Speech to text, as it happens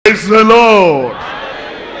Praise the Lord.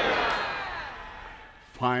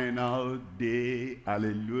 Final day.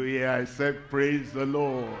 Hallelujah. I said praise the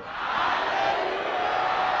Lord.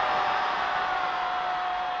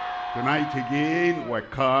 Tonight again we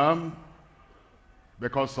come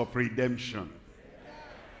because of redemption.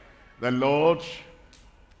 The Lord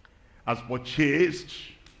has purchased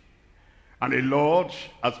and the Lord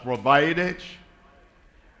has provided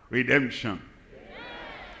redemption.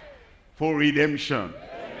 Full redemption.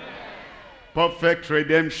 Perfect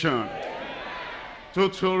redemption.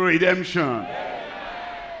 Total redemption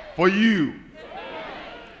for you.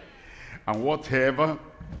 And whatever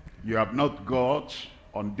you have not got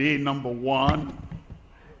on day number 1,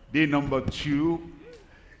 day number 2,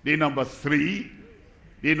 day number 3,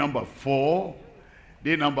 day number 4,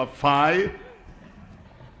 day number 5,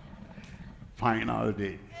 final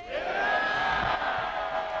day,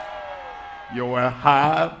 you will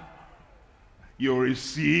have, you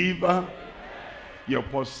receive, you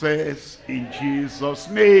possess in Jesus'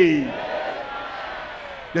 name.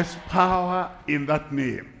 There's power in that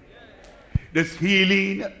name. There's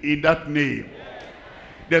healing in that name.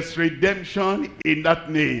 There's redemption in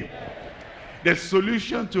that name. There's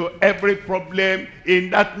solution to every problem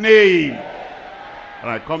in that name. And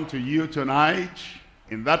I come to you tonight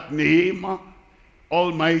in that name,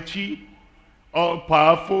 almighty,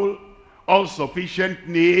 all-powerful, all-sufficient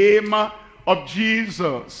name of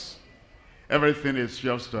Jesus. Everything is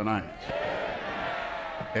yours tonight.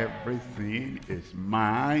 Everything is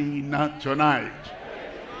mine tonight.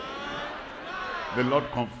 The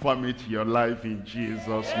Lord confirm it in your life in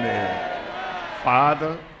Jesus' name.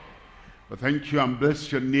 Father, we thank you and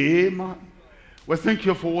bless your name. We thank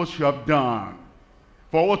you for what you have done,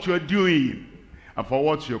 for what you are doing, and for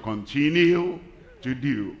what you continue to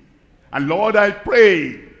do. And Lord, I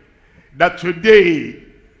pray that today,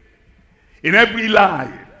 in every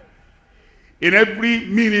life, in every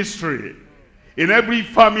ministry, in every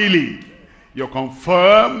family, you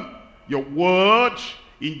confirm your word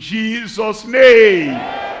in Jesus' name.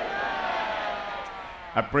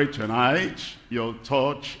 I pray tonight you'll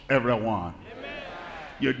touch everyone.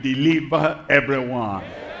 You deliver everyone.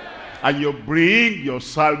 And you bring your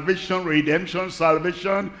salvation, redemption,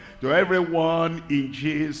 salvation to everyone in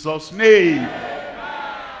Jesus' name.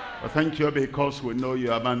 I thank you because we know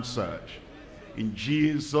you have answered. In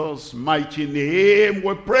Jesus' mighty name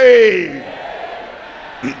we pray.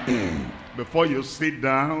 Before you sit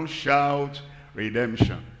down, shout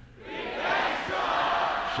redemption. Redemption.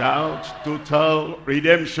 Shout total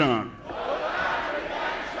redemption. Total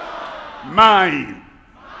redemption. Mine.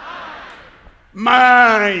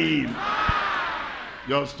 Mine.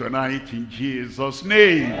 Just tonight in Jesus'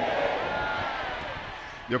 name.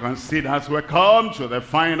 You can see that we come to the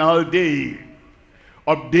final day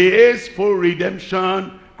of this full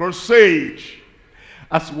redemption crusade,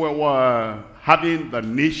 as we were having the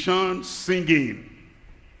nations singing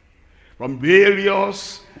from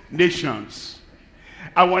various nations.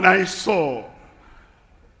 And when I saw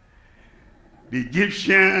the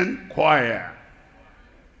Egyptian choir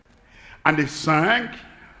and they sang,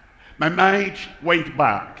 my mind went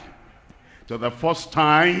back to the first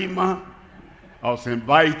time I was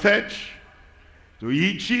invited to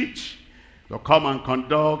Egypt to come and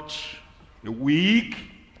conduct a week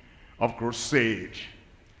of crusade.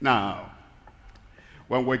 Now,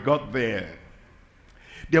 when we got there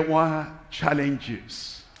were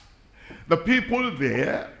challenges. The people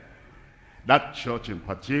there, that church in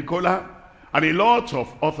particular, and a lot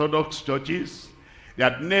of Orthodox churches, they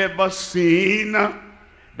had never seen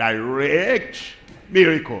direct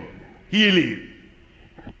miracle, healing,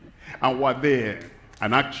 and were there.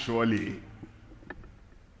 And actually,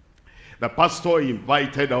 the pastor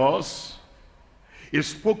invited us. He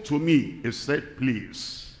spoke to me. He said,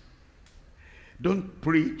 please, don't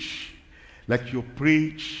preach like you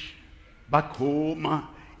preach back home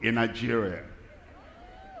in Nigeria.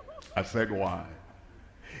 I said, why?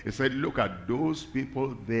 He said, look at those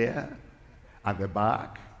people there at the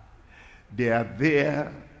back. They are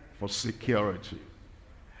there for security.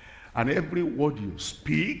 And every word you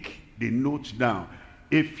speak, they note down.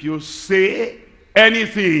 If you say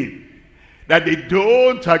anything that they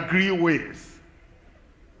don't agree with,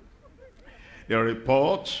 they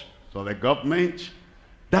report to the government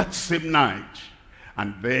that same night,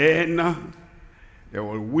 and then they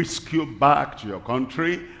will whisk you back to your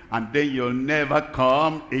country, and then you'll never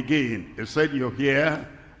come again. He said, you're here?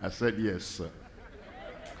 I said, yes, sir.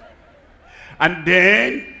 And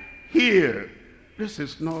then here, this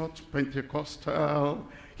is not Pentecostal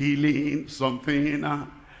healing something.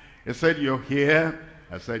 He said, you're here?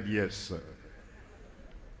 I said, yes, sir.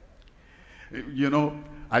 You know,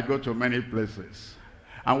 I go to many places.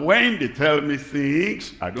 And when they tell me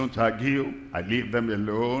things, I don't argue. I leave them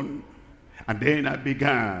alone. And then I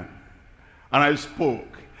began. And I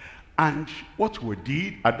spoke. And what we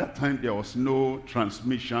did, at that time there was no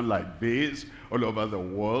transmission like this all over the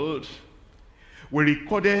world. We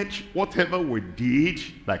recorded whatever we did,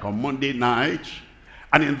 like on Monday night.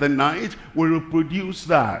 And in the night, we reproduced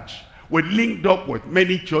that. We linked up with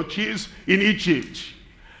many churches in Egypt.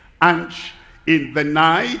 And in the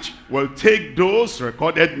night, we'll take those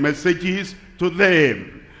recorded messages to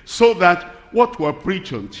them, so that what we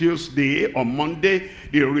preach on Tuesday, on Monday,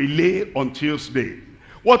 they relay on Tuesday.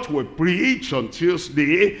 What we preach on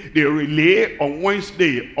Tuesday, they relay on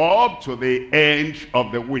Wednesday, up to the end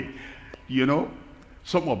of the week. You know,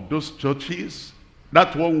 some of those churches,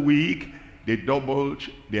 that 1 week, they doubled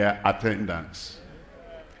their attendance.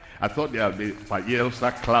 I thought there'll be Fayel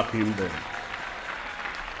start clapping them.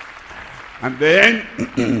 And then,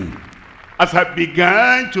 as I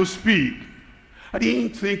began to speak, I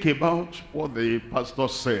didn't think about what the pastor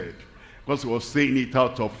said, because he was saying it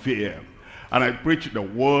out of fear. And I preached the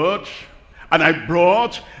word, and I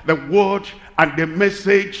brought the word and the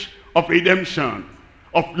message of redemption,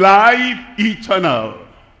 of life eternal.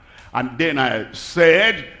 And then I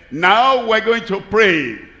said, now we're going to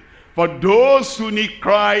pray for those who need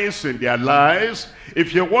Christ in their lives.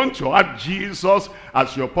 If you want to have Jesus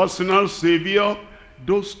as your personal Savior,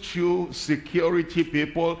 those two security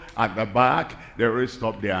people at the back, they raised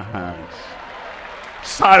up their hands.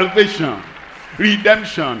 Salvation,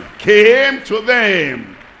 redemption came to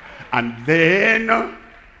them. And then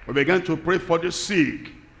we began to pray for the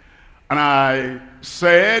sick. And I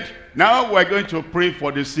said, now we're going to pray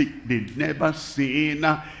for the sick. They'd never seen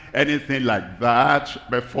anything like that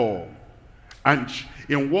before. And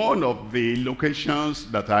in one of the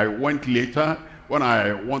locations that I went later, when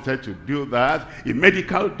I wanted to do that, a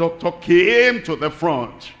medical doctor came to the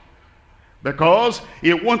front because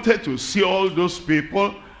he wanted to see all those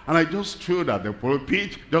people. And I just stood at the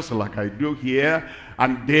pulpit, just like I do here.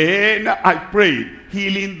 And then I prayed,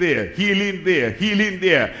 healing there, healing there, healing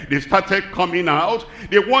there. They started coming out.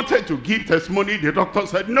 They wanted to give testimony. The doctor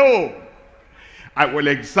said, no, I will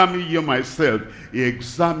examine you myself. He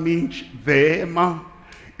examined them.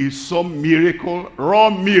 He saw miracle, raw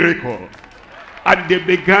miracle. And they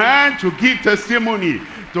began to give testimony.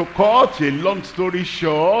 To cut a long story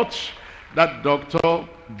short, that doctor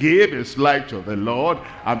gave his life to the Lord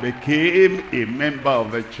and became a member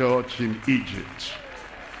of the church in Egypt.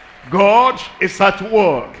 God is at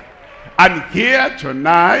work. And here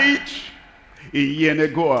tonight in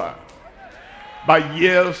Yenegoa, by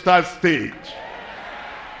Yelster State,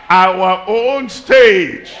 our own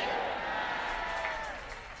state.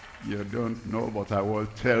 You don't know, but I will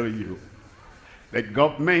tell you. The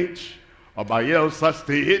government of Bayelsa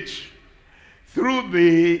State, through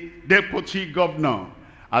the deputy governor,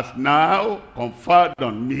 has now conferred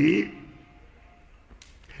on me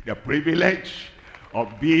the privilege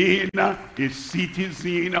of being a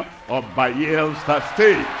citizen of Bayelsa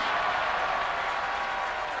State.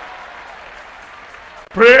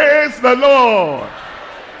 Praise the Lord.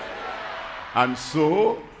 And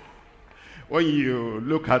so, when you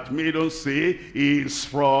look at me, don't say, he's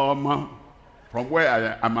from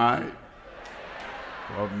where am I?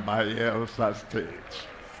 From Bayelsa State.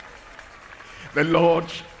 The Lord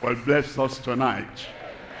will bless us tonight.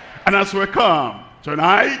 And as we come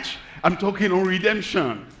tonight, I'm talking on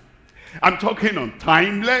redemption. I'm talking on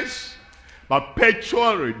timeless,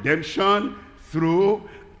 perpetual redemption through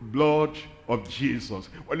blood of Jesus.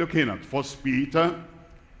 We're looking at 1 Peter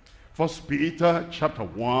chapter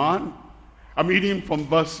 1. I'm reading from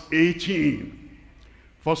verse 18.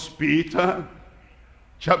 1 Peter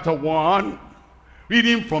chapter 1,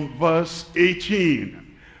 reading from verse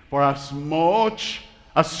 18. For as much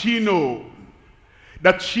as ye know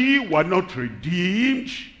that ye were not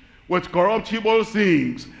redeemed with corruptible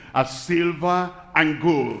things, as silver and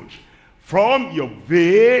gold, from your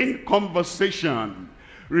vain conversation,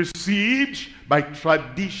 received by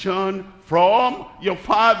tradition from your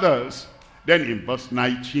fathers. Then in verse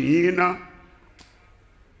 19,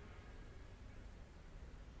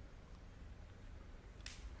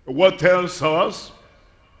 what tells us?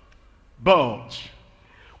 But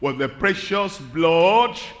with the precious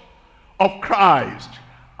blood of Christ,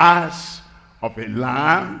 as of a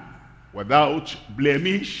lamb, without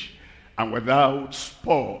blemish and without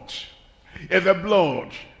spot. In the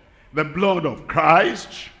blood of Christ,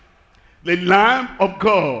 the Lamb of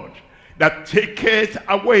God, that taketh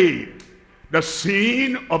away the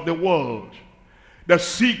sin of the world, the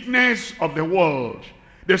sickness of the world,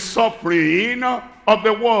 the suffering of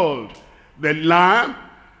the world. The Lamb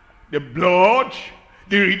the blood,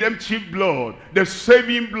 the redemptive blood, the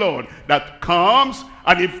saving blood that comes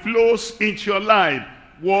and it flows into your life.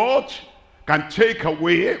 What can take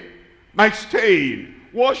away my stain,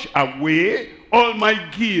 wash away all my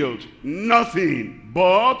guilt? Nothing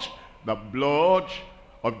but the blood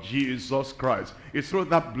of Jesus Christ. It's through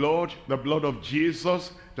that blood, the blood of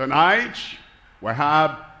Jesus, tonight we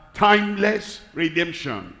have timeless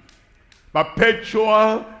redemption,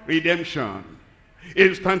 perpetual redemption,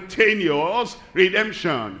 instantaneous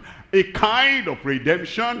redemption, a kind of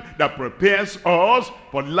redemption that prepares us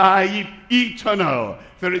for life eternal.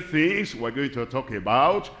 3 things we're going to talk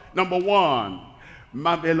about. Number 1,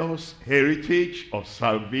 marvelous heritage of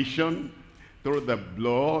salvation through the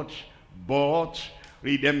blood bought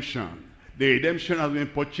redemption. The redemption has been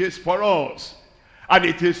purchased for us, and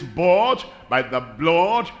it is bought by the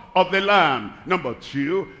blood of the Lamb. Number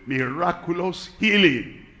 2, miraculous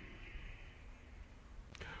healing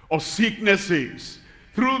of sicknesses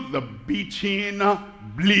through the beating,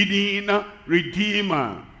 bleeding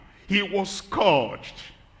Redeemer. He was scourged,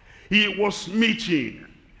 he was smitten,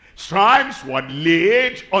 stripes were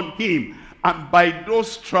laid on him, and by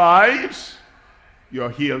those stripes you're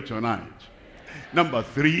healed tonight. Number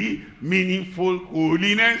 3, meaningful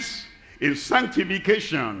holiness in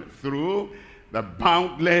sanctification through the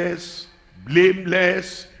boundless,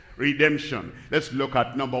 blameless redemption. Let's look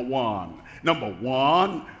at number 1. Number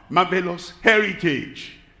 1, marvelous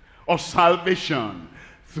heritage of salvation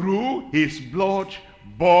through his blood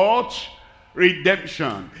bought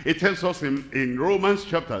redemption. It tells us in Romans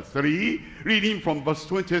chapter 3, reading from verse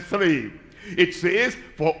 23. It says,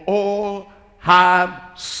 for all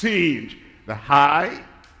have sinned. The high,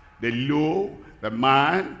 the low, the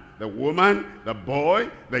man, the woman, the boy,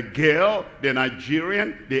 the girl, the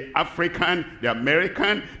Nigerian, the African, the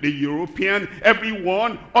American, the European,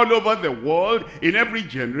 everyone all over the world, in every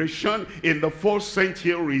generation, in the 4th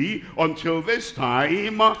century until this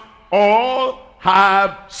time, all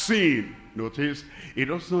have sinned. Notice, it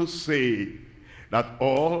doesn't say that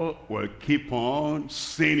all will keep on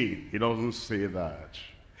sinning. It doesn't say that.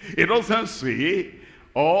 It doesn't say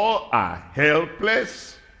all are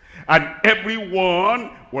helpless and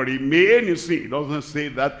everyone will remain in sin. It doesn't say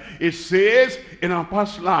that. It says in our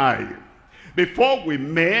past life, before we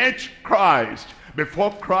met Christ,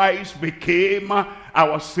 before Christ became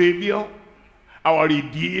our Savior, our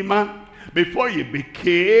Redeemer, before he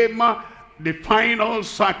became the final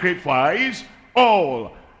sacrifice,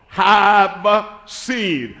 all have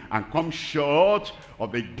sinned and come short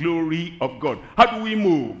of the glory of God. How do we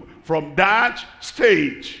move from that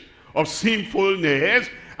state of sinfulness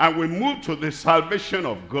and we move to the salvation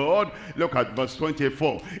of God? Look at verse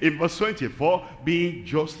 24. In verse 24, being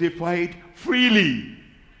justified freely.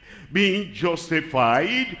 Being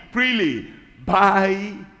justified freely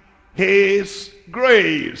by his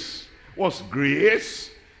grace. What's grace?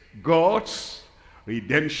 God's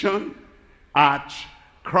redemption at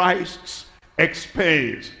Christ's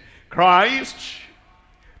expense. Christ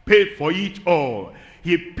paid for it all.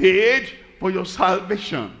 He paid for your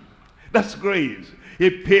salvation. That's grace. He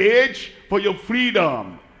paid for your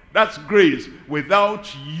freedom. That's grace.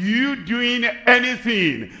 Without you doing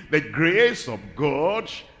anything. The grace of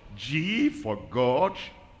God. G for God.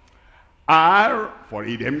 R for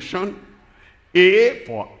redemption. A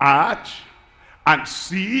for art. And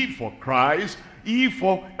C for Christ. E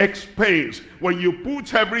for expense. When you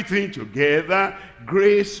put everything together,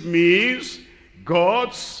 grace means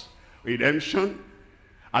God's redemption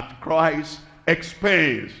at Christ's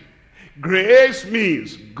expense. Grace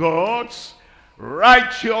means God's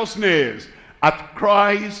righteousness at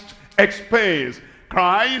Christ's expense.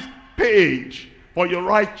 Christ paid for your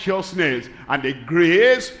righteousness, and the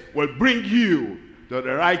grace will bring you to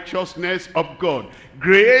the righteousness of God.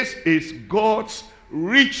 Grace is God's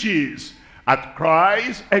riches at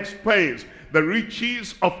Christ's expense. The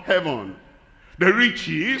riches of heaven, the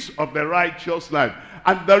riches of the righteous life,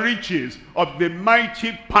 and the riches of the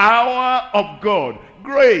mighty power of God.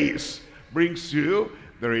 Grace brings you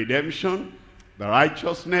the redemption, the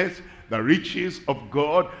righteousness, the riches of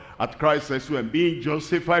God at Christ's expense, and being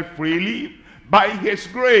justified freely by his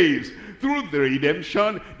grace through the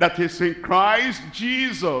redemption that is in Christ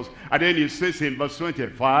Jesus. And then he says in verse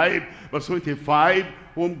 25,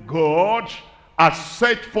 whom God has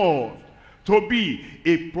set forth to be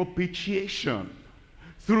a propitiation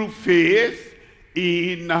through faith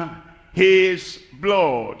in his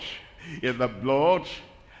blood. In the blood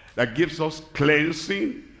that gives us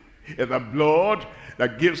cleansing, in the blood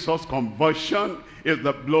that gives us conversion, in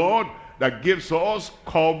the blood that gives us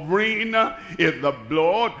covering, in the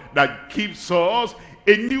blood that keeps us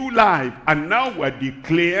a new life. And now we're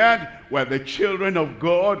declared we're the children of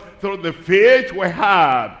God through the faith we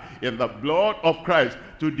have in the blood of Christ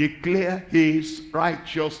to declare his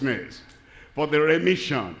righteousness, for the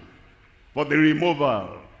remission, for the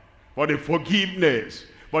removal, for the forgiveness,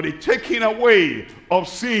 for the taking away of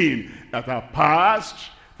sin that are passed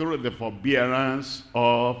through the forbearance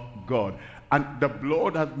of God. And the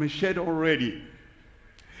blood has been shed already.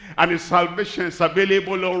 And the salvation is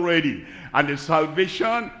available already. And the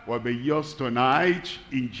salvation will be yours tonight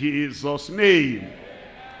in Jesus' name.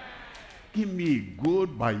 Give me a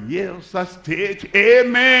good by years state,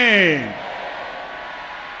 amen.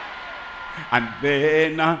 And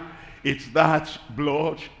then it's that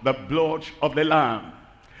blood, the blood of the Lamb,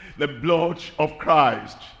 the blood of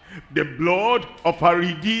Christ, the blood of our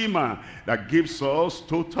Redeemer that gives us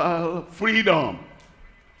total freedom.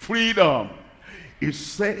 Freedom. It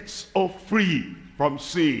sets us free from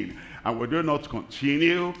sin. And we do not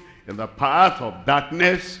continue in the path of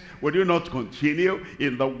darkness. We do not continue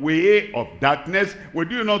in the way of darkness. We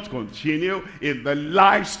do not continue in the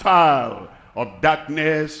lifestyle of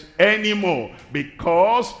darkness anymore,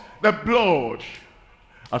 because the blood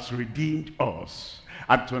has redeemed us.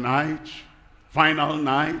 And tonight, final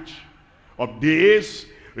night of this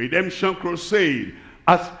redemption crusade,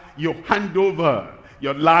 as you hand over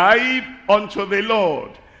your life unto the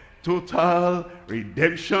Lord, total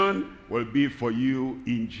redemption will be for you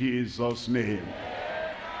in Jesus' name.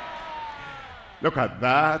 Look at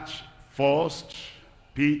that, 1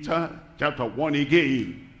 Peter chapter 1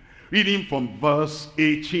 again, reading from verse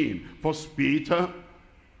 18. 1 Peter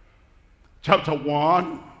chapter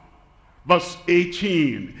 1 verse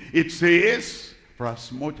 18. It says, for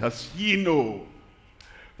as much as ye know,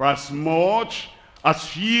 for as much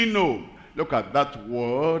as ye know. Look at that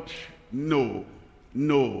word, know,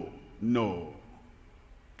 know, know.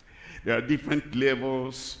 There are different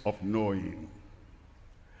levels of knowing.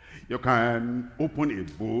 You can open a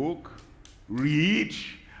book, read,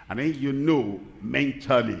 and then you know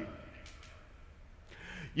mentally.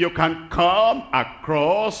 You can come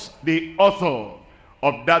across the author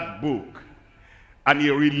of that book, and he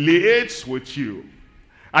relates with you,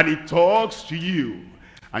 and he talks to you,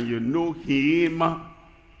 and you know him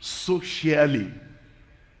socially.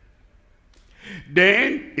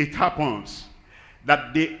 Then it happens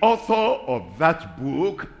that the author of that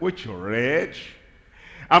book which you read,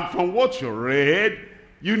 and from what you read,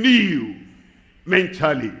 you knew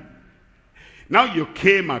mentally. Now you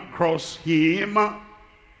came across him,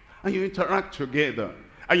 and you interact together,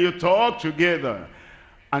 and you talk together,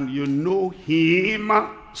 and you know him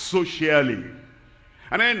socially.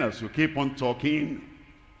 And then as you keep on talking,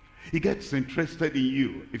 he gets interested in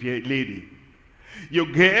you. If you're a lady,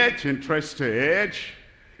 you get interested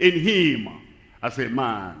in him as a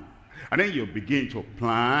man. And then you begin to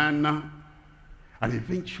plan, and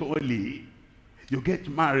eventually you get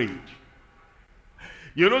married.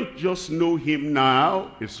 You don't just know him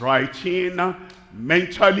now, he's writing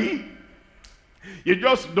mentally. You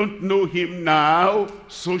just don't know him now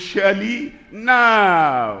socially.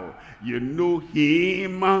 Now you know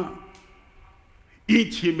him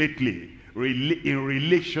intimately, in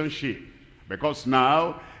relationship, because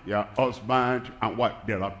now you're husband and wife.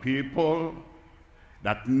 There are people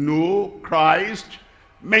that know Christ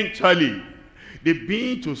mentally. They've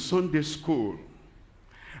been to Sunday school,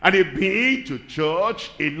 and they've been to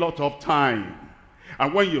church a lot of time,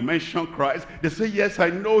 and when you mention Christ, they say, yes, I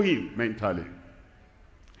know him mentally.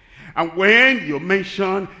 And when you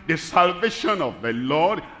mention the salvation of the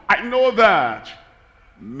Lord, I know that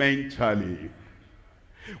mentally.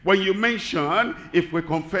 When you mention, if we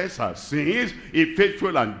confess our sins, he's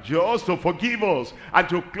faithful and just to forgive us and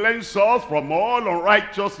to cleanse us from all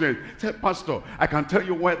unrighteousness. Say, Pastor, I can tell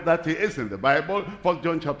you where that is in the Bible. 1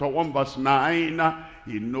 John chapter 1 verse 9.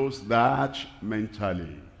 He knows that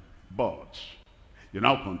mentally. But you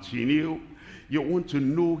now continue. You want to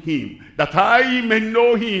know him, that I may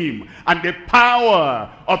know him and the power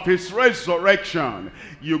of his resurrection.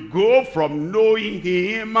 You go from knowing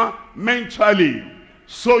him mentally,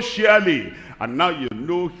 socially, and now you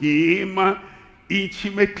know him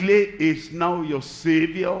intimately. Is now your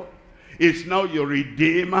Savior, is now your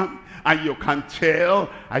Redeemer, and you can tell,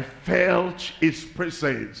 I felt his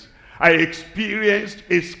presence, I experienced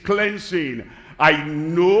his cleansing, I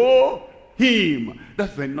know him.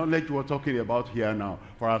 That's the knowledge we're talking about here now.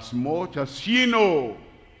 For as much as ye know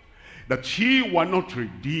that ye were not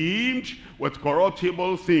redeemed with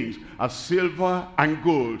corruptible things, as silver and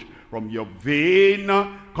gold, from your vain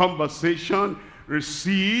conversation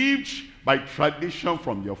received by tradition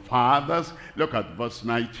from your fathers. Look at verse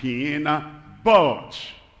 19. But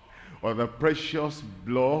of the precious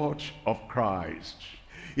blood of Christ.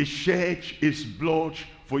 He shed his blood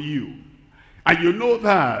for you. And you know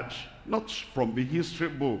that, not from the history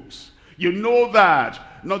books. You know that,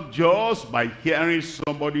 not just by hearing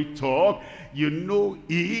somebody talk. You know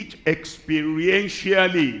it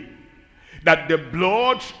experientially. That the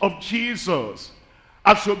blood of Jesus,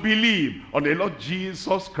 as you believe on the Lord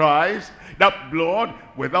Jesus Christ, that blood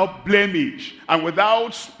without blemish and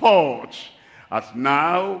without spot, has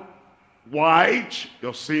now wiped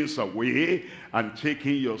your sins away and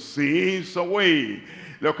taken your sins away.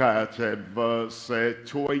 Look at verse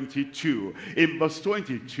 22. In verse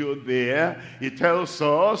 22 there, it tells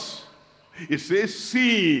us, it says,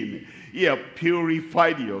 seeing ye have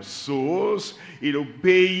purified your souls in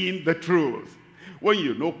obeying the truth. When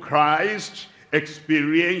you know Christ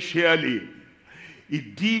experientially, he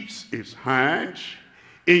dips his hand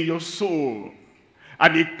in your soul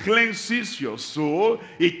and he cleanses your soul.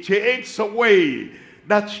 He takes away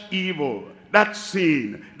that evil, that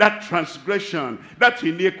sin, that transgression, that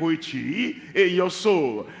iniquity in your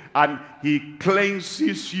soul, and he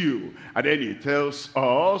cleanses you. And then he tells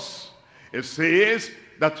us, it says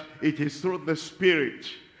that it is through the Spirit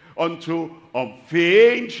unto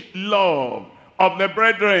unfeigned love of the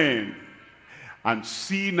brethren. And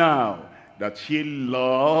see now that ye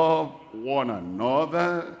love one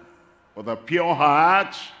another with a pure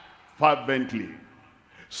heart fervently.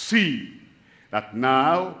 See that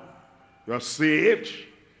now you are saved,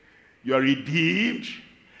 you are redeemed,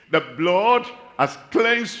 the blood has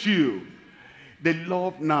cleansed you. The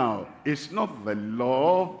love now is not the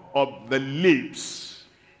love of the lips.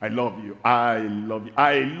 I love you, I love you,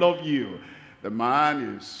 I love you. The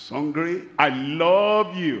man is hungry, I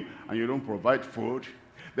love you, and you don't provide food.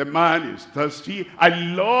 The man is thirsty, I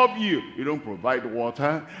love you, you don't provide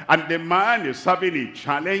water. And the man is having a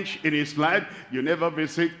challenge in his life, you never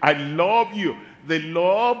visit, I love you. The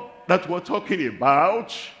love that we're talking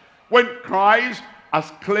about, when Christ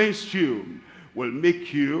has cleansed you, will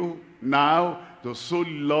make you now to so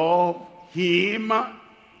love him.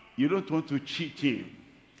 You don't want to cheat him.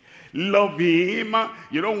 Love him.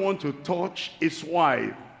 You don't want to touch his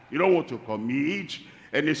wife. You don't want to commit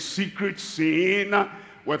any secret sin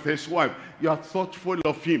with his wife. You are thoughtful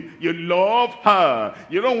of him. You love her.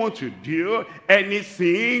 You don't want to do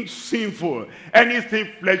anything sinful, anything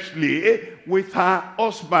fleshly with her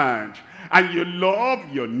husband. And you love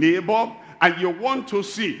your neighbor, and you want to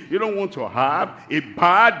see. You don't want to have a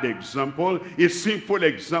bad example, a sinful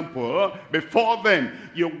example before them.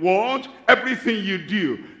 You want everything you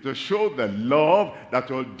do to show the love that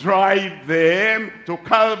will drive them to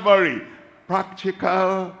Calvary.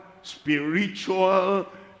 Practical, spiritual,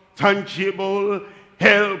 tangible,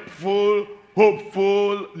 helpful,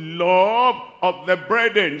 hopeful love of the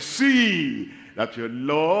brethren. See that you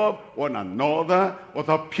love one another with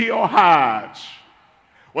a pure heart.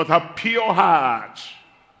 With a pure heart.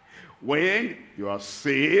 When you are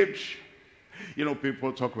saved, you know,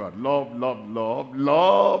 people talk about love, love, love,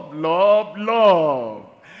 love, love, love.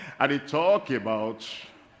 And they talk about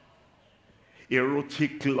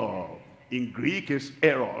erotic love. In Greek, it's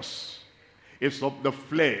eros. It's of the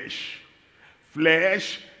flesh.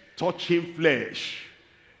 Flesh touching flesh.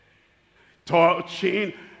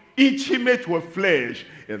 Touching, intimate with flesh,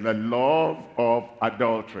 is the love of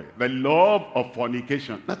adultery, the love of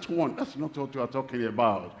fornication. That one, that's not what we are talking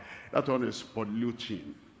about. That one is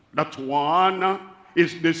polluting. That one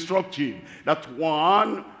is destructive. That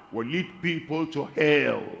one will lead people to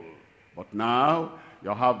hell. But now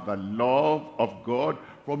you have the love of God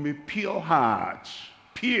from a pure heart.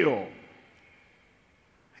 Pure.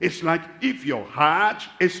 It's like if your heart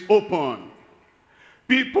is open,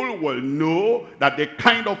 people will know that the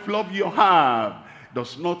kind of love you have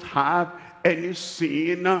does not have any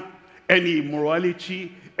sin, any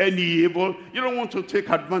immorality, any evil. You don't want to take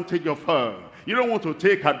advantage of her. You don't want to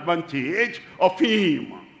take advantage of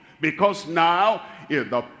him. Because now is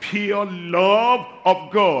the pure love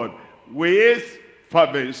of God with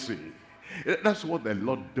fervency. That's what the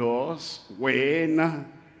Lord does when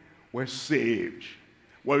we're saved.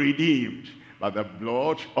 We're redeemed by the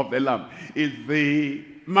blood of the Lamb. Is the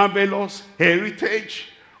marvelous heritage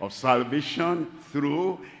of salvation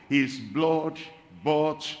through his blood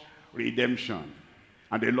bought redemption.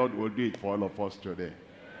 And the Lord will do it for all of us today.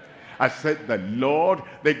 I said the Lord,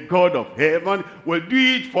 the God of heaven, will do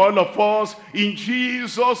it for all of us in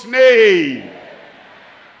Jesus' name.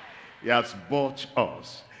 He has bought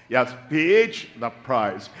us. He has paid the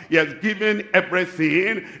price. He has given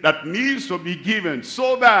everything that needs to be given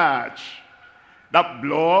so that that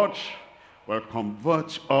blood will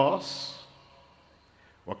convert us,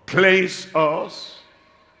 will cleanse us,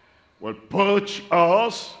 will purge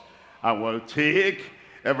us and will take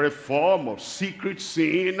every form of secret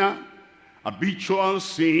sin, habitual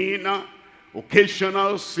sin,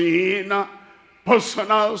 occasional sin,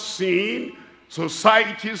 personal sin,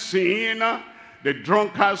 society sin, the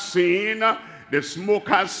drunkard's sin, the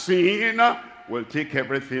smoker's sin. Will take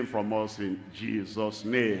everything from us in Jesus'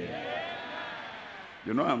 name.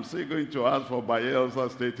 You know, I'm still going to ask for Bayelsa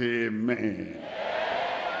State, amen.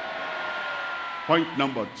 Point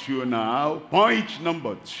number 2 now. Point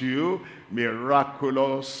number 2,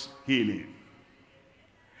 miraculous healing.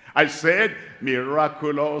 I said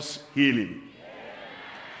miraculous healing.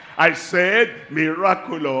 I said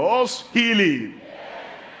miraculous healing.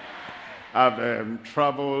 I've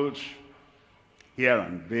traveled here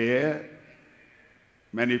and there,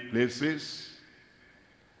 many places.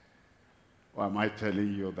 Why am I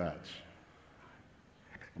telling you that?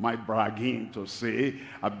 Am I bragging to say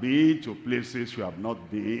I've been to places you have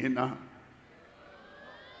not been?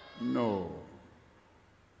 No.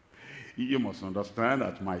 You must understand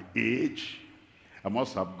at my age, I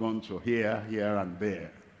must have gone to here, here and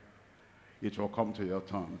there. It will come to your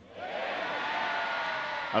turn.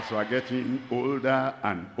 As we are getting older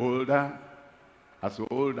and older, as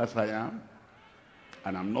old as I am,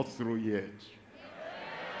 and I'm not through yet.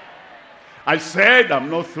 I said I'm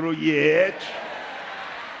not through yet.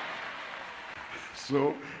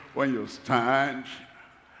 So when you stand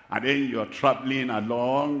and then you're traveling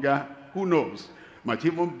along, who knows? Might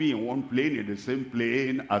even be in one plane, in the same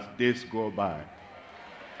plane as days go by.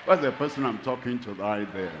 What's the person I'm talking to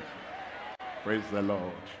right there? Praise the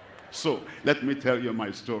Lord. So let me tell you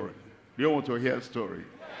my story. Do you want to hear a story?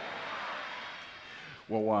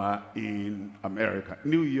 We were in America,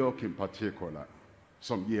 New York in particular,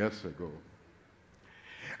 some years ago.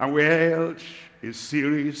 And we held a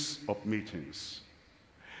series of meetings.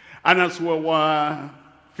 And as we were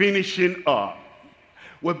finishing up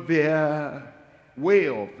with their way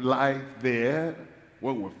of life there,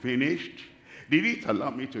 when we finished, they didn't allow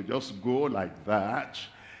me to just go like that.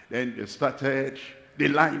 Then they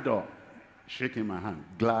lined up, shaking my hand.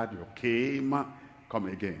 Glad you came, come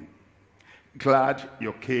again. Glad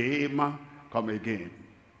you came, come again.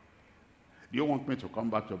 Do you want me to come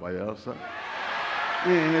back to Bayelsa?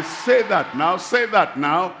 Say that now, say that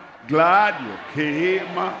now. Glad you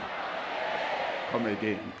came, come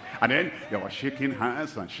again. And then they were shaking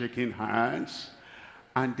hands and shaking hands.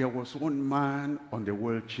 And there was one man on the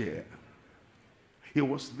wheelchair. He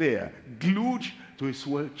was there, glued to his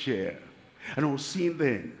wheelchair. And I was seeing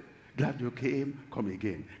them. Glad you came, come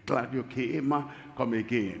again. Glad you came, come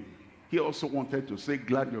again. He also wanted to say,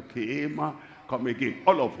 glad you came, come again.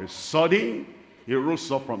 All of a sudden, he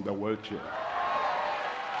rose up from the wheelchair.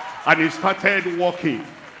 And he started walking.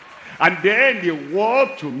 And then he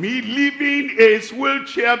walked to me, leaving his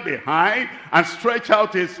wheelchair behind, and stretched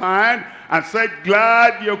out his hand and said,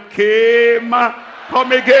 glad you came,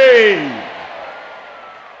 come again.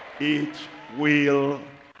 It will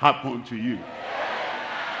happen to you.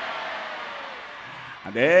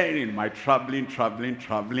 And then in my traveling,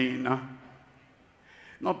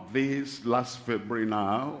 not this last February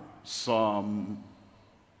now, some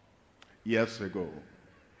years ago,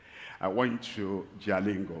 I went to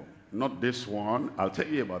Jalingo. Not this one, I'll tell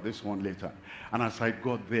you about this one later. And as I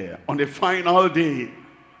got there, on the final day,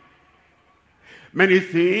 many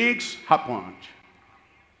things happened.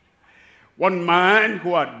 One man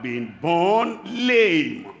who had been born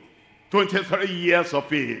lame, 23 years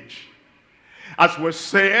of age, as we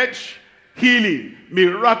said, healing,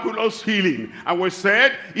 miraculous healing. And we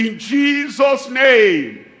said, in Jesus'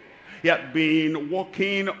 name. He had been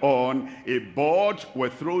walking on a board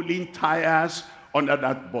with rolling tires under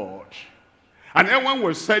that board. And then when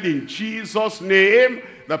we said, in Jesus' name,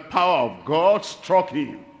 the power of God struck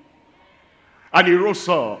him. And he rose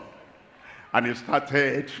up. And he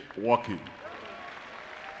started walking.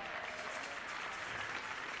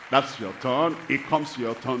 That's your turn. It comes to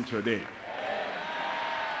your turn today.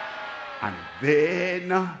 And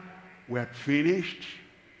then we had finished.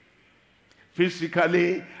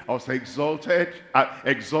 Physically, I was exhausted.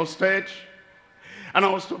 And I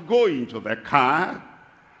was to go into the car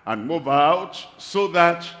and move out so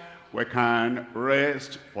that we can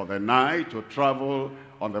rest for the night to travel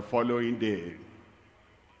on the following day.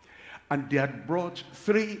 And they had brought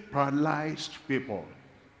 3 paralyzed people.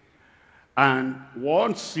 And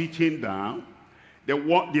one sitting down, the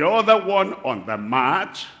other one on the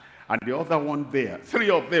mat, and the other one there. 3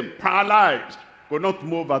 of them paralyzed, could not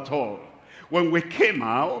move at all. When we came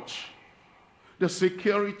out, the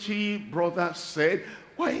security brother said,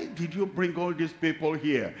 why did you bring all these people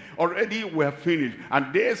here? Already we're finished.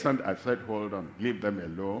 And this, and I said, hold on, leave them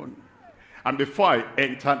alone. And before I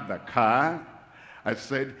entered the car, I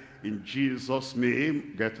said, in Jesus'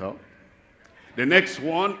 name, get up. The next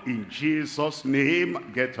one, in Jesus'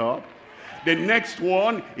 name, get up. The next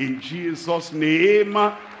one, in Jesus' name,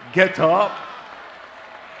 get up.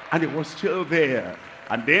 And it was still there.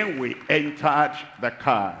 And then we entered the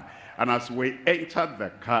car. And as we entered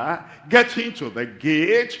the car, getting to the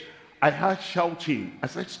gate, I heard shouting. I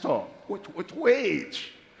said, stop. Wait.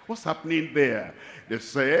 What's happening there? They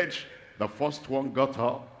said, the first one got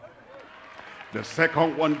up. The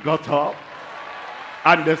second one got up.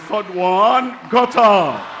 And the third one got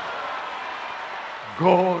up.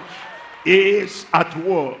 God is at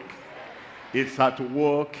work. It's at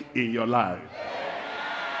work in your life.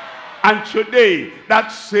 And today, that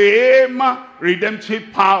same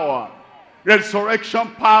redemptive power, resurrection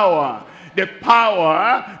power, the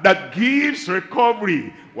power that gives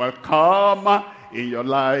recovery will come in your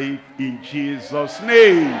life in Jesus'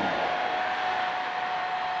 name.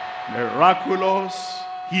 Miraculous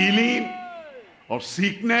healing of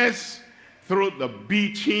sickness through the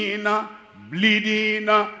beating, bleeding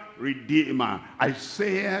Redeemer.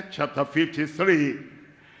 Isaiah chapter 53.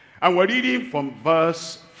 And we're reading from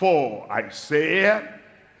verse 4. Isaiah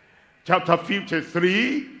chapter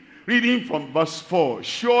 53, reading from verse 4.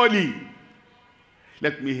 Surely,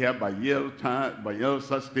 let me hear by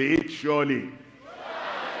Yelsa state, surely,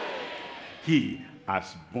 he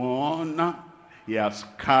has borne, he has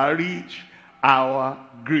carried our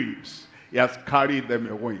griefs. He has carried them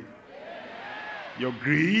away. Your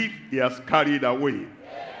grief, he has carried away.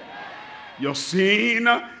 Your sin,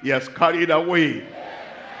 he has carried away.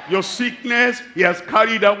 Your sickness, he has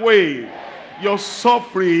carried away. Your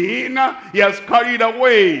suffering, he has carried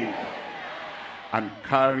away. And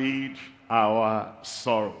carried our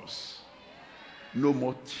sorrows. No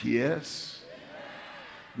more tears.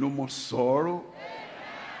 No more sorrow.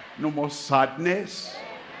 No more sadness.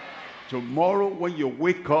 Tomorrow when you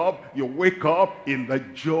wake up in the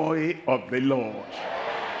joy of the Lord.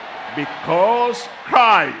 Because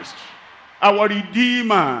Christ, our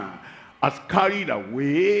Redeemer, has carried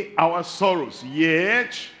away our sorrows.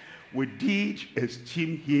 Yet we did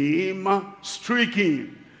esteem him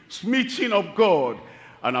stricken, smitten of God,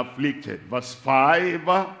 and afflicted. Verse 5,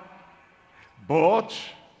 but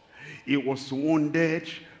he was wounded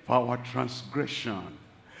for our transgression.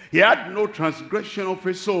 He had no transgression of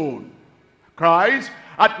his own. Christ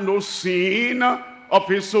had no sin of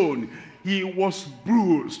his own. He was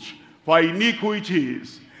bruised for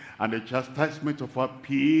iniquities, and the chastisement of our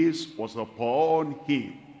peace was upon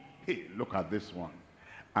him. Hey, look at this one.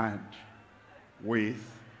 And with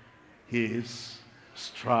his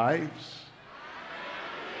stripes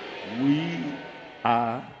we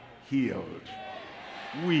are healed.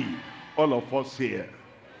 We, all of us here.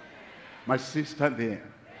 My sister there.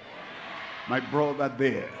 My brother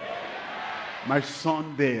there. My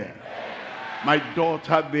son there. My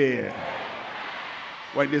daughter there.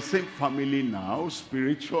 We're in the same family now,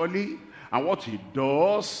 spiritually. And what he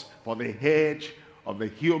does for the head of the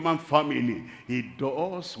human family, he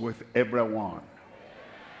does with everyone.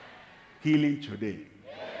 Healing today.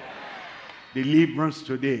 Deliverance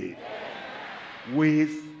today.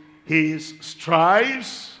 With his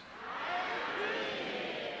stripes,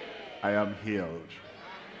 I am healed.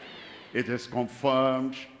 It is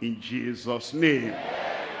confirmed in Jesus' name.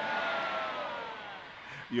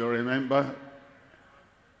 You remember,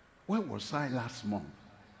 where was I last month?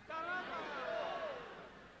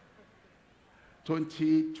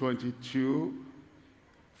 2022,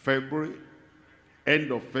 February,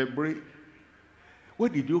 end of February. Where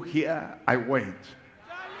did you hear I went?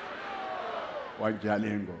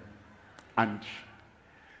 Jalingo. And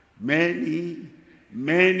many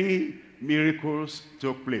miracles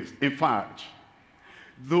took place. In fact,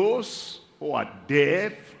 those who are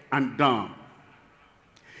deaf and dumb,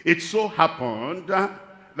 it so happened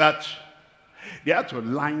that they had to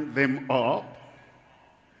line them up.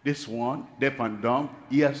 This one, deaf and dumb,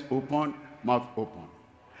 ears open, mouth open.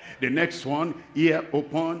 The next one, ear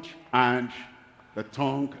opened and the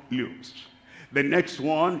tongue loosed. The next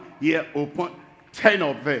one, ear open, 10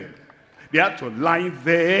 of them. They had to line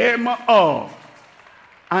them up.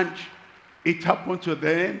 And it happened to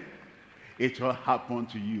them, it will happen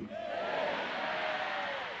to you.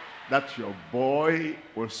 That your boy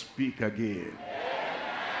will speak again.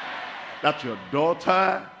 That your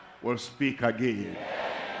daughter will speak again.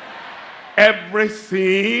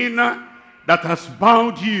 Everything that has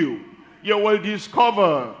bound you, you will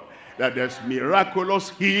discover that there's miraculous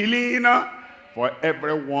healing for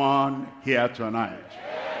everyone here tonight.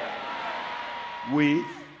 With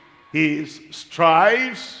his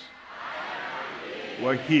stripes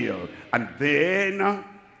we're healed. And then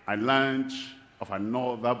I learned of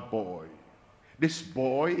another boy. This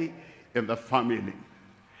boy in the family.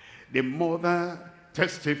 The mother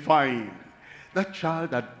testifying that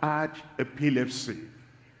child had epilepsy.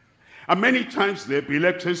 And many times the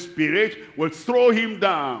epileptic spirit will throw him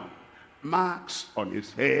down. Marks on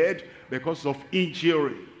his head because of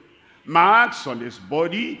injury. Marks on his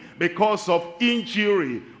body because of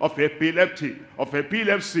injury of epilepsy.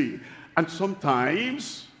 And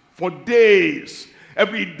sometimes for days,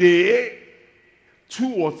 every day,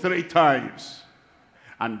 2 or 3 times.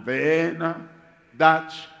 And then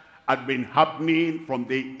that had been happening from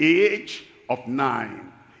the age of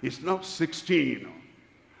 9. He's now 16.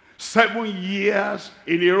 7 years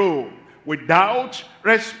in a row without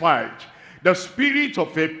respite. The spirit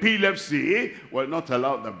of epilepsy will not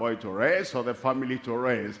allow the boy to rest or the family to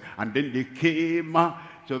rest. And then they came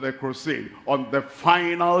to the crusade on the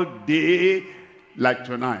final day like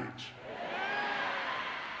tonight.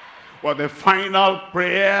 Well, the final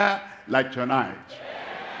prayer like tonight.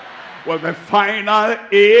 Well, the final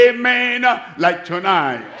amen like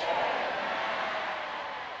tonight.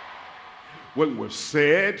 When we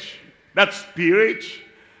said, that spirit,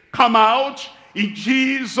 come out in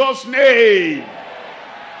Jesus' name.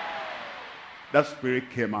 That spirit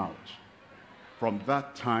came out. From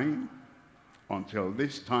that time until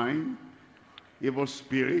this time, evil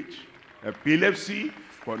spirit, epilepsy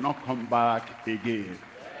will not come back again.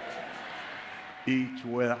 It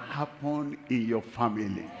will happen in your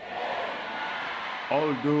family.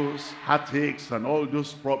 All those heartaches and all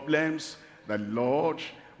those problems, the Lord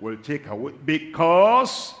will take away,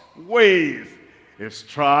 because with his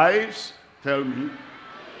stripes, tell me,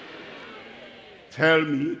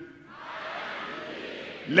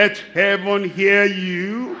 let heaven hear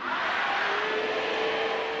you.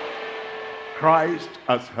 Christ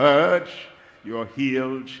has heard, you are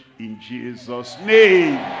healed in Jesus'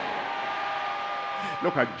 name.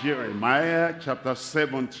 Look at Jeremiah chapter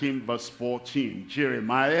 17 verse 14.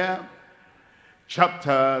 Jeremiah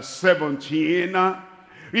chapter 17,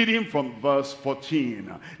 reading from verse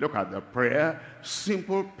 14. Look at the prayer,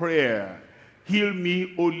 simple prayer. Heal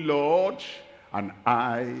me, O Lord, and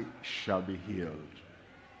I shall be healed.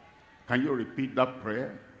 Can you repeat that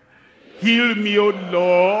prayer? Heal me, O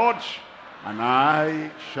Lord, and I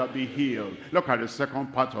shall be healed. Look at the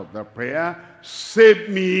second part of the prayer. Save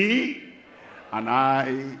me, and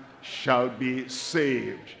I shall be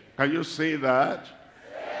saved. Can you say that?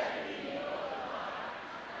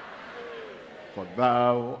 For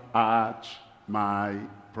thou art my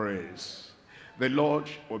praise. The Lord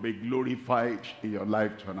will be glorified in your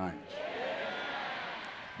life tonight.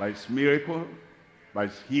 By his miracle, by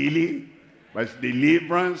his healing, by his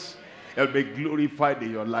deliverance, he'll be glorified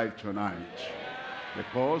in your life tonight.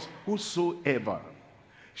 Because whosoever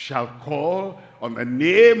shall call on the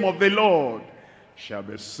name of the Lord shall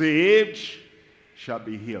be saved, shall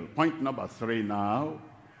be healed. Point number 3 now.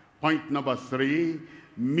 Point number 3,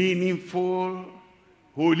 meaningful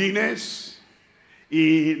holiness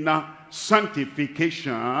in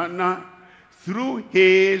sanctification through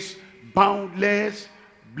his boundless,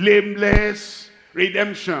 blameless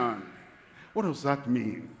redemption. What does that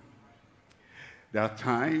mean? There are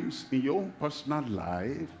times in your own personal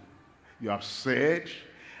life you have said,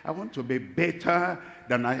 I want to be better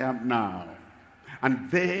than I am now.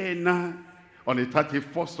 And then on the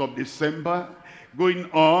 31st of December,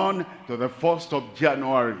 going on to the 1st of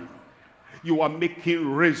January, you are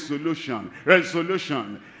making resolution.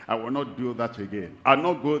 I will not do that again. I'll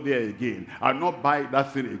not go there again. I'll not buy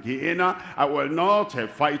that thing again. I will not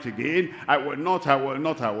fight again. I will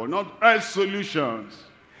not. Resolutions.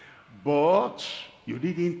 But you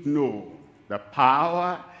didn't know the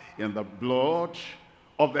power in the blood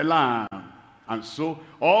of the Lamb. And so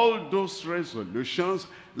all those resolutions,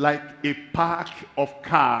 like a pack of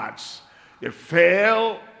cards, they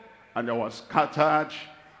fell and they were scattered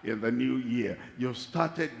in the new year. You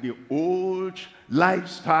started the old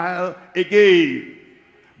lifestyle again.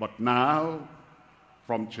 But now,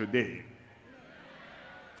 from today,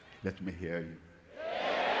 let me hear you.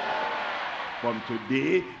 From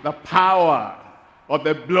today, the power of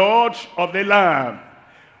the blood of the Lamb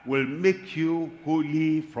will make you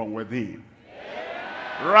holy from within.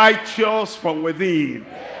 Righteous from within.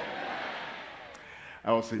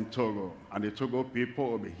 I was in Togo, and the Togo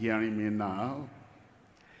people will be hearing me now.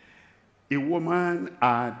 A woman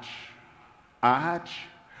had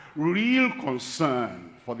real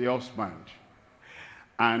concern for the husband.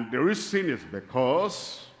 And the reason is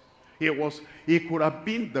because he could have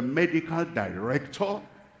been the medical director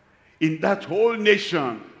in that whole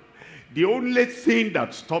nation. The only thing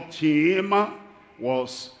that stopped him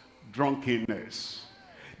was drunkenness,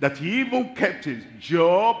 that he even kept his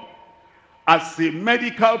job as a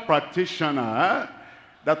medical practitioner.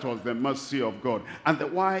 That was the mercy of God. And the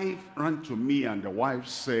wife ran to me, and the wife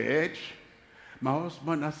said, my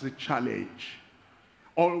husband has a challenge.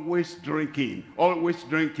 Always drinking, always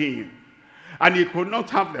drinking. And he could not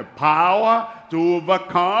have the power to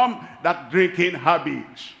overcome that drinking habit.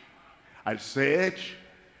 I said,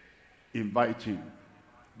 invite him.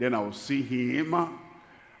 Then I'll see him,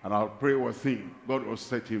 and I'll pray with him. God will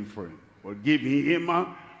set him free. Will give him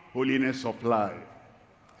holiness of life,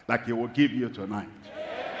 like he will give you tonight.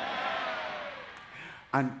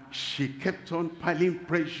 And she kept on piling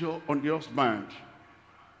pressure on the husband.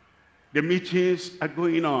 The meetings are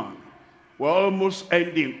going on. We're almost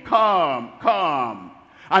ending. Come, come.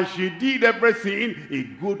 And she did everything a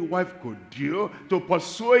good wife could do to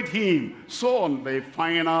persuade him. So on the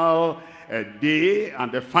final day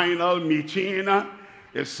and the final meeting,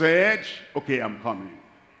 he said, okay, I'm coming.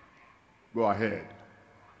 Go ahead.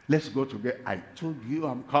 Let's go together. I told you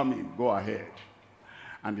I'm coming. Go ahead.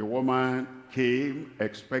 And the woman came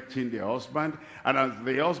expecting the husband. And as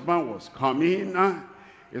the husband was coming,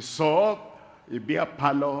 he saw a beer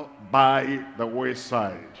parlor by the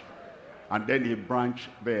wayside. And then he branched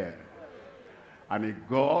there. And he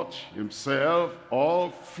got himself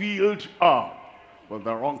all filled up with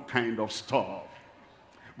the wrong kind of stuff.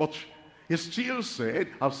 But he still said,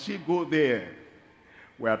 I'll still go there.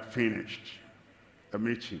 We had finished the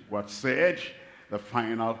meeting. We had said the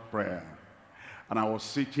final prayer. And I was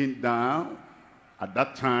sitting down. At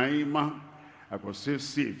that time, I could still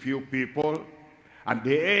see a few people. And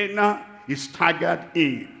then he staggered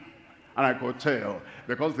in. And I could tell,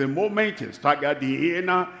 because the moment he staggered in,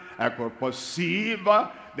 I could perceive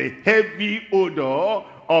the heavy odor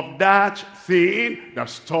of that thing, the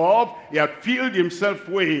stuff he had filled himself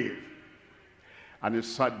with. And he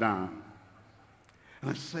sat down.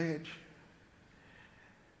 And I said,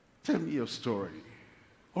 tell me your story.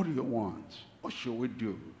 What do you want? What should we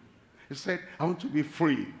do? He said, I want to be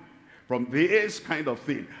free from this kind of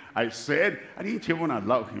thing. I said, I didn't even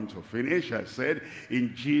allow him to finish. I said,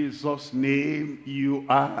 in Jesus' name, you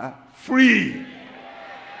are free.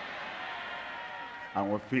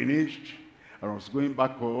 And we finished. I was going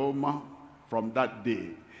back home from that day.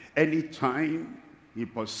 Anytime he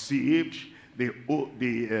perceived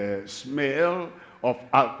the smell of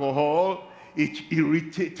alcohol, it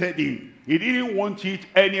irritated him. He didn't want it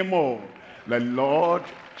anymore. The Lord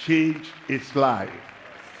changed his life.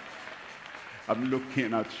 I'm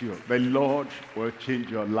looking at you. The Lord will change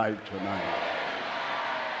your life tonight.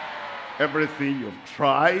 Everything you've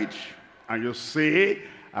tried, and you say,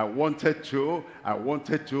 I wanted to,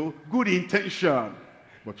 good intention,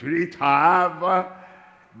 but you didn't have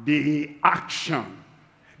the action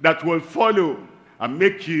that will follow and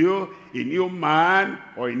make you a new man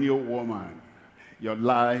or a new woman. Your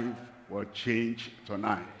life will change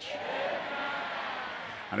tonight.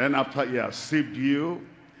 And then after he has saved you,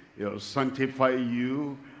 he'll sanctify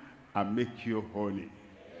you and make you holy.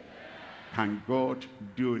 Can God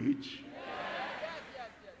do it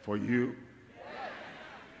for you?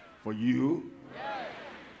 For you?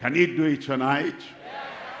 Can he do it tonight?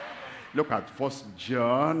 Look at 1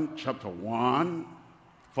 John chapter 1.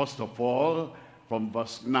 First of all, from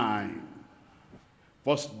verse 9.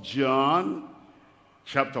 1 John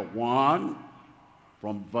chapter 1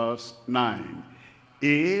 from verse 9.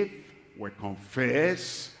 If we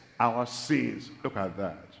confess our sins, look at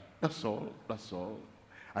that. That's all, that's all.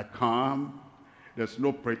 I come, there's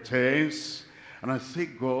no pretense, and I say,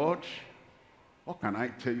 God, what can I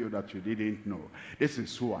tell you that you didn't know? This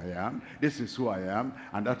is who I am, this is who I am,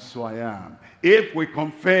 and that's who I am. If we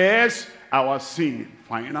confess our sin,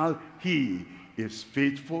 final, he is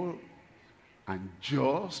faithful and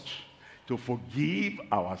just to forgive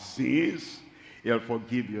our sins. He'll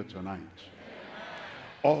forgive you tonight.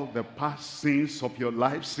 All the past sins of your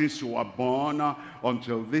life since you were born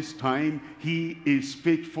until this time, he is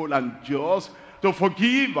faithful and just to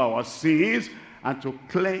forgive our sins and to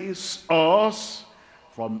cleanse us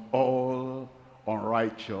from all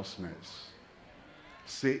unrighteousness.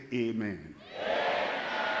 Say amen. Amen.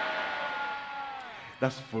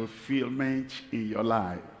 That's fulfillment in your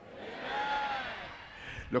life. Amen.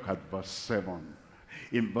 Look at verse 7.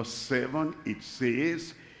 In verse 7 it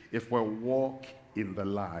says, if we walk in the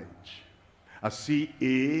light, as he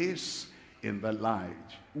is in the light,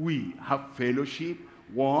 we have fellowship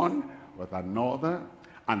one with another,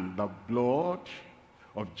 and the blood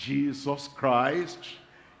of Jesus Christ,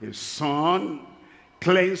 his Son,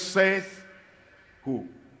 cleanseth who?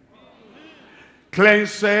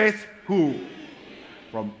 Cleanseth who?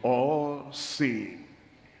 From all sin.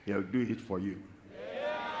 he'll do it for you.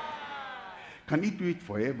 Can he do it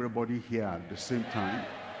for everybody here at the same time?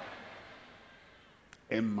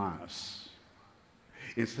 En masse.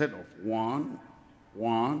 Instead of one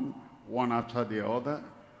after the other,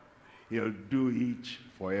 he'll do it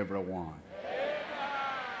for everyone.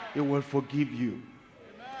 He will forgive you.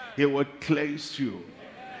 He will cleanse you.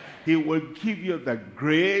 He will give you the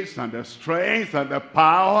grace and the strength and the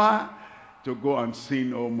power to go and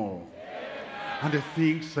sin no more. And the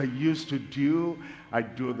things I used to do, I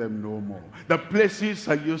do them no more. The places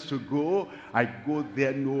I used to go, I go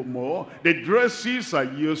there no more. The dresses I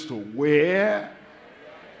used to wear,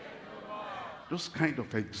 those kind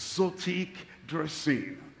of exotic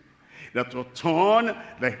dressing that will turn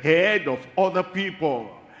the head of other people.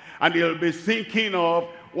 And they'll be thinking of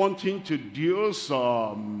wanting to do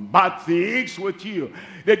some bad things with you.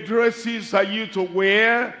 The dresses I used to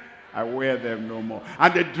wear, I wear them no more.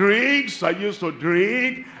 And the drinks I used to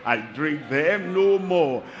drink, I drink them no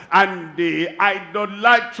more. And the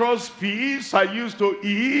idolatrous feasts I used to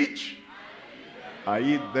eat, I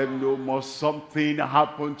eat them no more. Something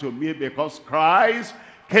happened to me because Christ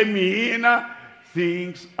came in.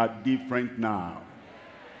 Things are different now.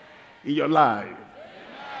 In your life,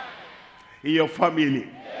 in your family,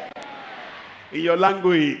 in your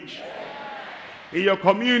language, in your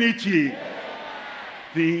community,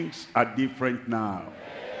 things are different now.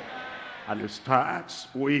 And it starts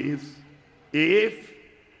with, if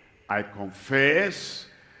I confess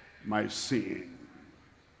my sin,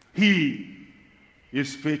 he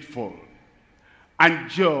is faithful and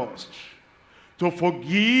just to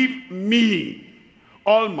forgive me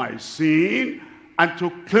all my sin and to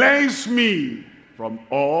cleanse me from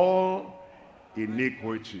all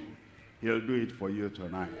iniquity. He'll do it for you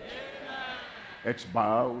tonight. Heads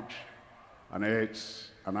bowed and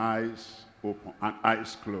heads and eyes open and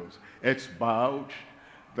eyes closed. Heads bowed.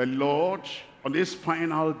 The Lord, on this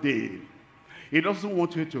final day, he doesn't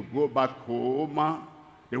want you to go back home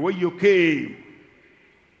the way you came.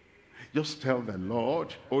 Just tell the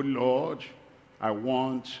Lord, oh Lord, I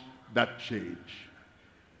want that change.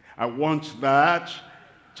 I want that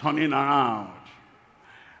turning around.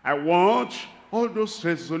 I want all those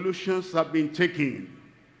resolutions have been taken.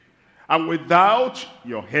 And without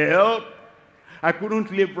your help, I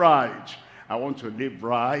couldn't live right. I want to live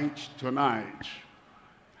right tonight.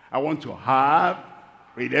 I want to have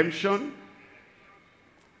redemption,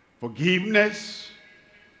 forgiveness,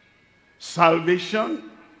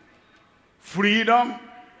 salvation, freedom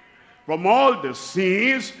from all the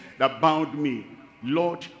sins that bound me.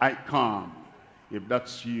 Lord, I come. If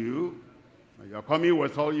that's you, you're coming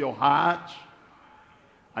with all your heart,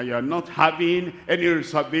 and you're not having any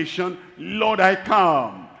reservation, Lord, I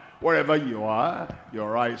come. Wherever you are,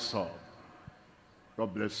 your eyes up.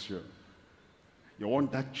 God bless you. You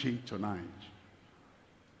want that change tonight.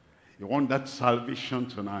 You want that salvation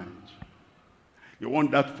tonight. You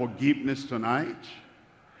want that forgiveness tonight.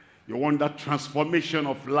 You want that transformation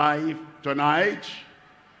of life tonight.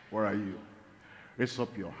 Where are you? Raise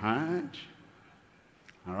up your hand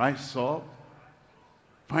and rise up.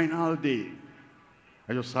 Final day,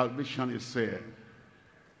 and your salvation is here.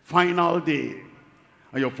 Final day,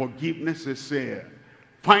 and your forgiveness is here.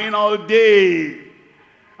 Final day,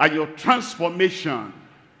 and your transformation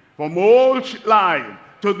from old life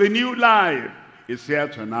to the new life is here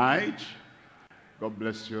tonight. God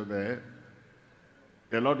bless you there.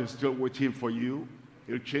 The Lord is still waiting for you.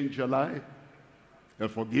 He'll change your life. He'll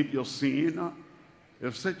forgive your sin.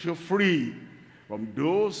 He'll set you free from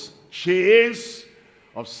those chains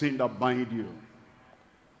of sin that bind you.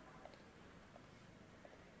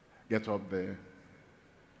 Get up there.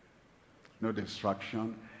 No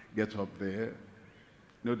distraction. Get up there.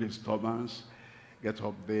 No disturbance. Get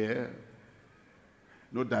up there.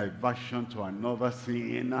 No diversion to another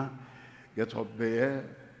thing. Get up there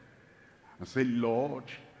and say, Lord,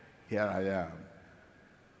 here I am.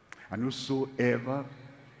 And whosoever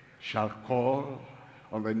shall call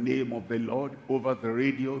on the name of the Lord, over the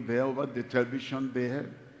radio there, over the television there,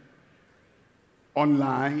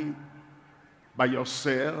 online, by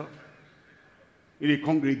yourself, in a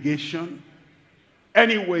congregation,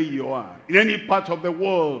 anywhere you are, in any part of the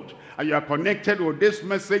world, and you are connected with this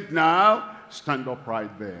message now, stand up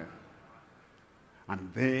right there.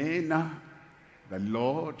 And then the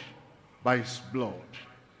Lord, by his blood,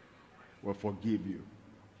 will forgive you,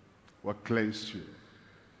 will cleanse you,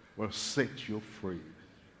 will set you free.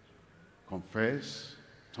 Confess,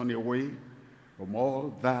 turn away from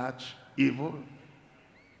all that evil.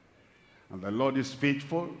 And the Lord is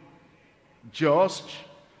faithful, just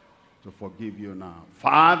to forgive you now.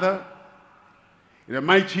 Father, in the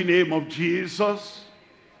mighty name of Jesus,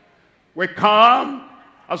 We come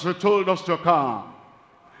as you told us to come.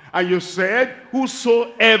 And you said,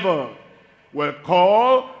 whosoever will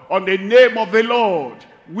call on the name of the Lord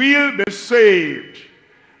will be saved.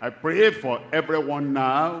 I pray for everyone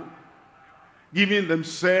now, giving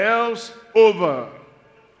themselves over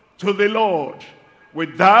to the Lord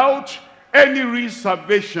without any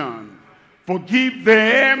reservation. Forgive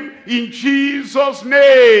them in Jesus'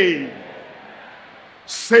 name.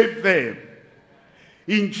 Save them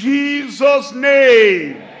in Jesus'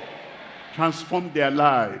 name. Transform their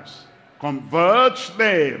lives, convert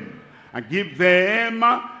them, and give them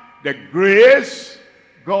the grace,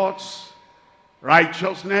 God's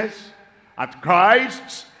righteousness at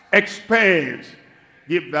Christ's expense.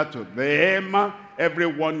 Give that to them,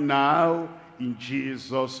 everyone now, in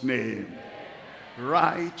Jesus' name.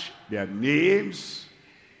 Write their names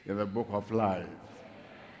in the book of life.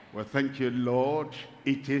 Well, thank you, Lord.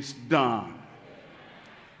 It is done.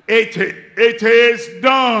 It is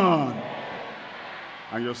done.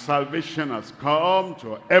 And your salvation has come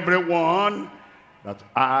to everyone that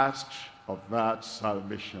asked of that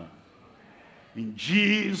salvation. In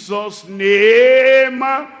Jesus' name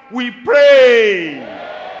we pray.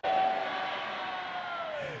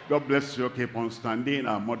 God bless you. Keep on standing.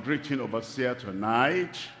 Our moderating overseer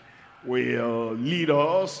tonight will lead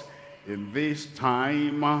us in this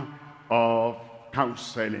time of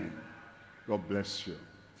counseling. God bless you.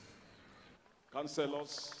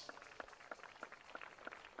 Counselors,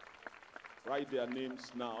 write their names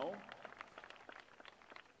now.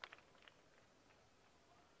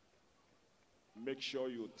 Make sure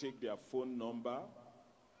you take their phone number,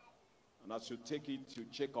 and as you take it, you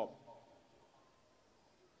check up.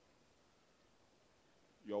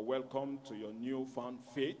 You're welcome to your newfound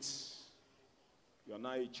faith. You're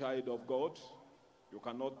now a child of God. You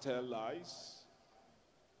cannot tell lies.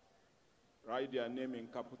 Write their name in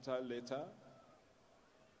capital letter.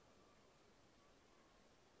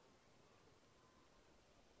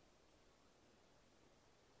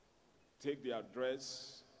 Take their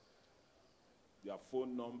address, their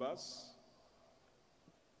phone numbers,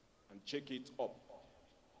 and check it up.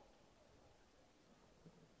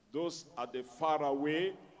 Those at the far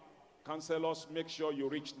away, counselors, make sure you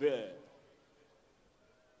reach there.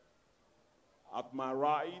 At my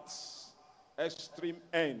right, extreme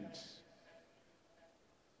end.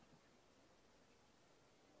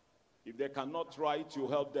 If they cannot write, you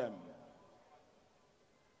help them.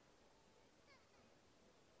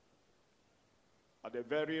 At the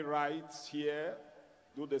very right here,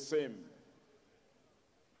 do the same.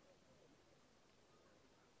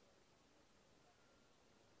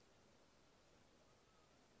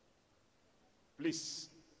 Please,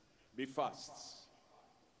 be fast.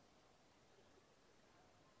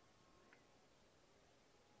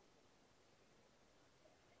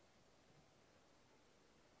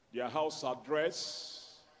 Their house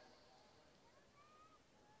address,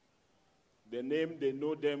 the name they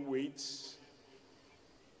know them with,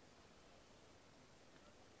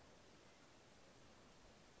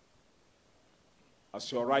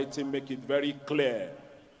 as you're writing, make it very clear.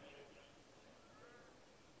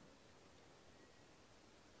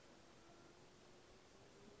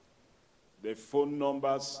 The phone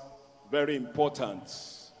numbers, very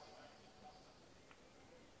important.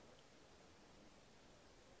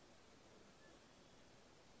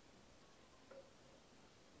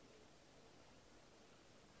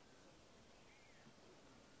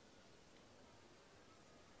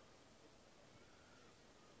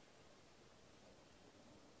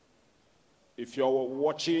 If you're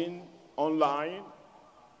watching online,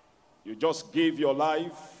 you just gave your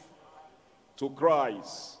life to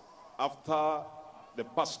Christ. After the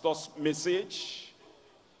pastor's message,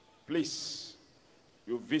 please,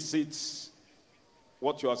 you visit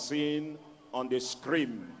what you are seeing on the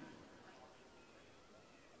screen.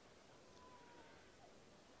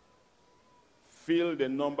 Fill the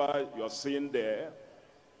number you are seeing there.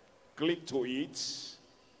 Click to it.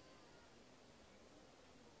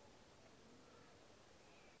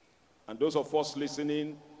 And those of us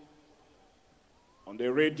listening on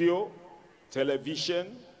the radio,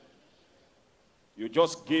 television, you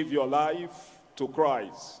just gave your life to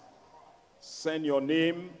Christ. Send your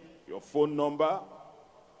name, your phone number,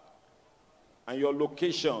 and your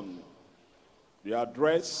location, the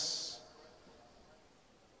address.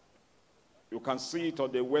 You can see it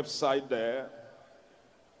on the website there.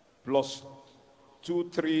 Plus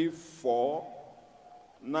 234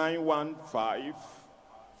 915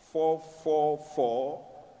 444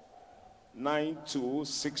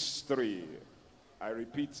 9263. I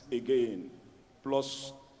repeat again.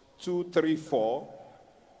 Plus 234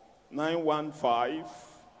 915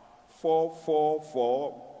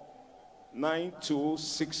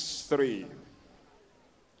 444-9263.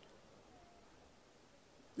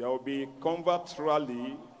 There will be convert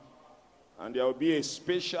rally, and there will be a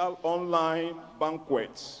special online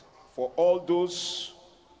banquet for all those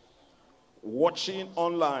watching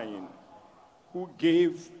online who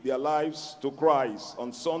gave their lives to Christ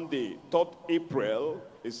on Sunday. 3rd April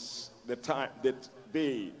is the time, that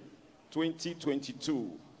day,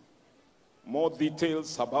 2022. More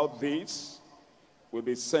details about this will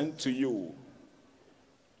be sent to you.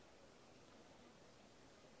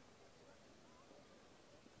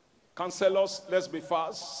 Counselors, let's be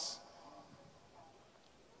fast.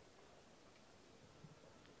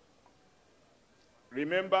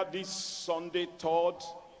 Remember, this Sunday 3rd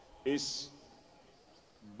is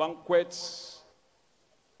banquets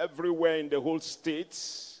everywhere in the whole state,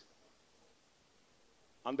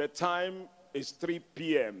 and the time is 3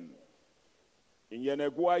 p.m. In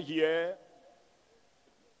Yenegua here,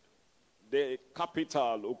 the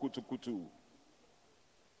capital, Okutukutu.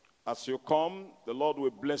 As you come, the Lord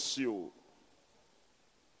will bless you.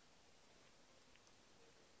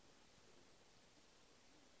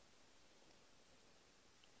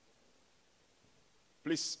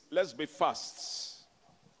 Please, let's be fast.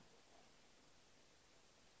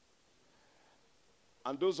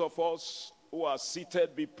 And those of us who are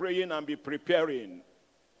seated, be praying and be preparing.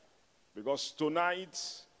 Because tonight,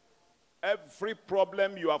 every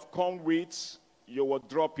problem you have come with, you will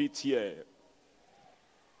drop it here.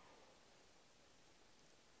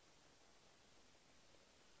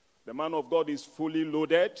 The man of God is fully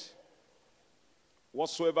loaded.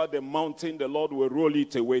 Whatsoever the mountain, the Lord will roll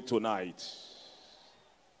it away tonight.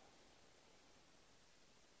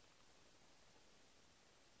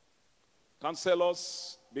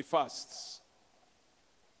 Counselors, be fast.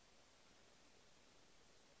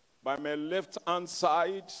 By my left-hand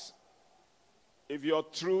side, if you're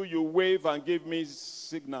through, you wave and give me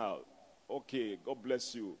signal. Okay, God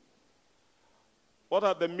bless you. What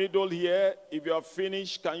at the middle here, if you are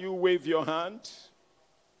finished, can you wave your hand?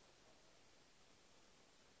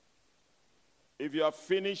 If you are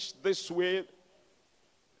finished this way,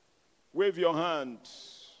 wave your hand.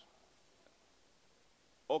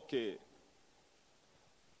 Okay.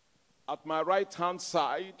 At my right-hand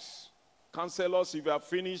side, counselors, if you are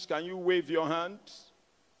finished, can you wave your hand?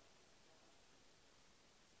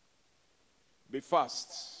 Be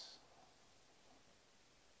fast.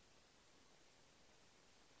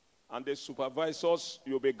 And the supervisors,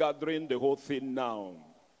 you'll be gathering the whole thing now.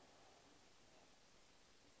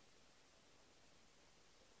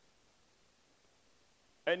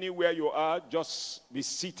 Anywhere you are, just be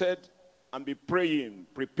seated and be praying,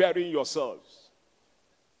 preparing yourselves.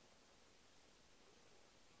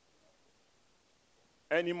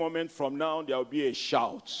 Any moment from now, there will be a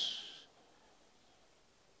shout.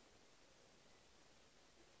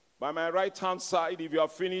 By my right-hand side, if you are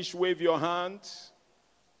finished, wave your hand.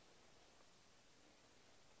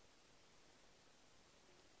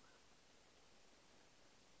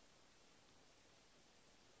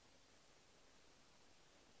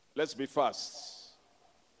 Let's be fast.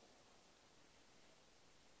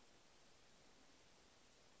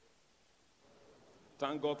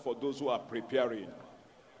 Thank God for those who are preparing.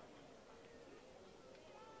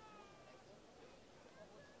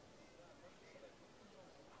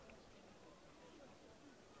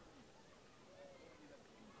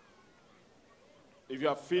 If you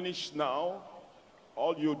are finished now,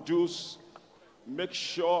 all you do is make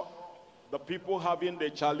sure the people having the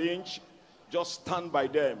challenge, just stand by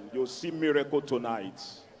them. You'll see miracle tonight.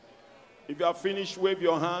 If you are finished, wave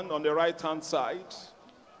your hand on the right-hand side.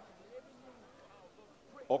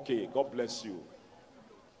 Okay, God bless you.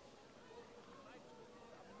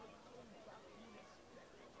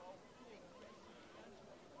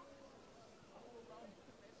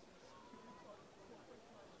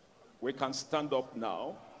 We can stand up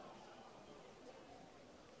now.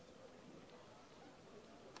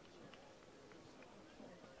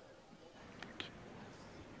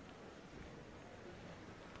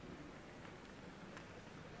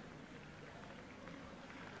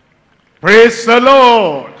 Praise the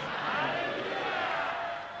Lord.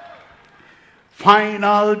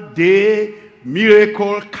 Final day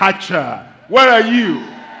miracle catcher. Where are you?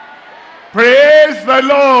 Praise the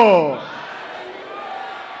Lord.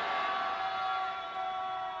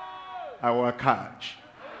 I will catch.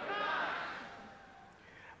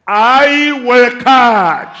 I will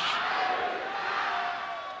catch.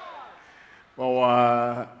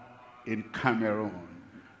 Or in Cameroon,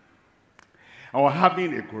 I was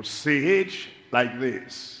having a crusade like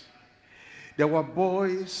this. There were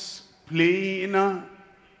boys playing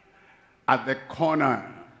at the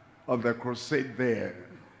corner of the crusade there.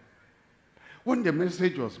 When the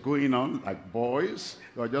message was going on, like boys,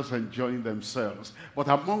 they were just enjoying themselves. But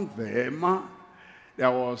among them,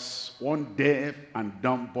 there was one deaf and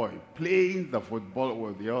dumb boy playing the football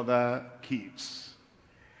with the other kids.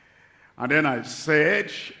 And then I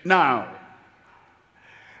said, now,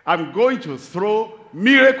 I'm going to throw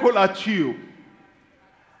miracle at you.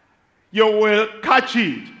 You will catch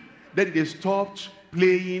it. Then they stopped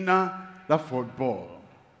playing the football.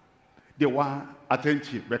 They were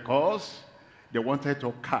attentive because they wanted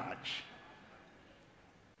to catch.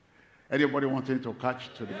 Anybody wanting to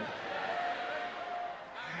catch today?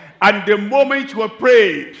 And the moment we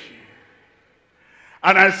prayed,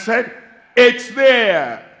 and I said, it's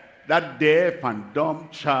there, that deaf and dumb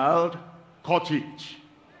child caught it.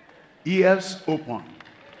 Ears open,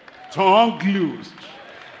 tongue loosed,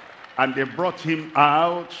 and they brought him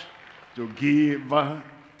out to give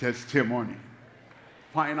testimony.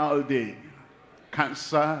 Final day,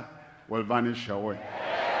 cancer will vanish away.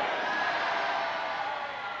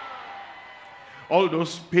 All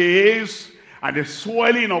those pains and the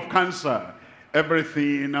swelling of cancer,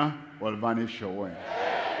 everything will vanish away.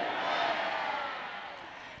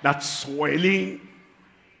 That swelling,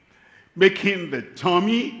 making the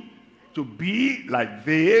tummy to be like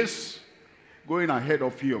this, going ahead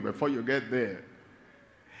of you before you get there,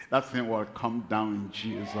 that thing will come down in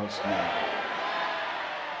Jesus' name.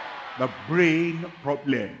 The brain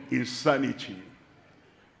problem, insanity,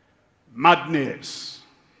 madness,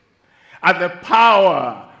 and the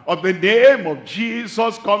power of the name of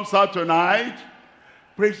Jesus comes out tonight.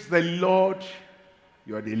 Praise the Lord,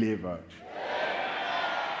 you are delivered.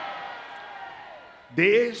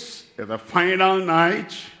 This is the final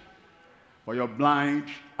night for your blind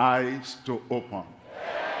eyes to open,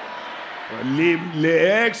 for lame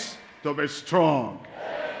legs to be strong,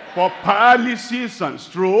 for paralysis and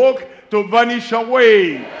stroke to vanish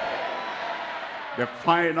away. The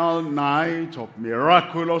final night of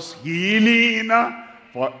miraculous healing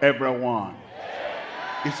for everyone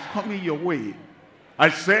is coming your way. I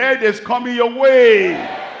said it's coming your way.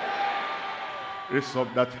 Raise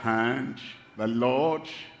up that hand. The Lord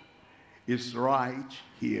is right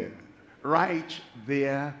here, right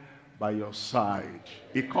there by your side.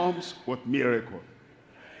 He comes with miracle.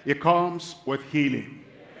 He comes with healing.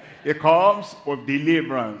 He comes with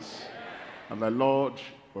deliverance. And the Lord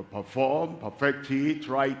will perform, perfect it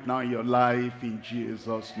right now in your life in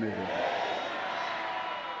Jesus' name.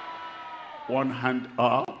 One hand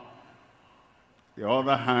up, the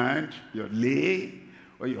other hand you lay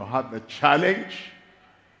where you have the challenge.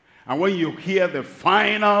 And when you hear the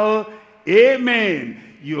final amen,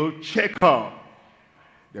 you check up.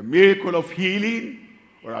 The miracle of healing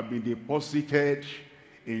will have been deposited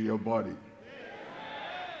in your body.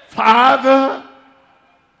 Father,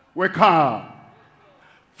 we come.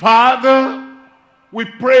 Father, we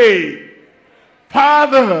pray.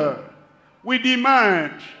 Father, we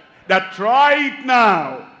demand that right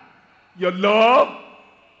now, your love,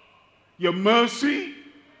 your mercy,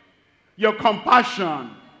 your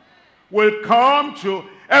compassion will come to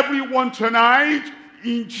everyone tonight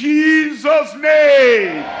in Jesus'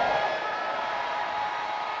 name.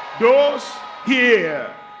 Those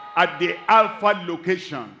here at the Alpha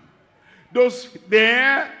location, those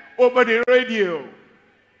there over the radio,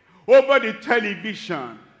 over the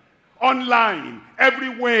television, online,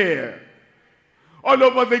 everywhere, all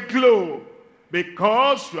over the globe,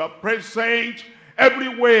 because you are present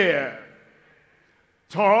everywhere.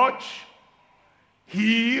 Touch,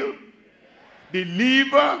 heal,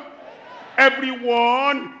 deliver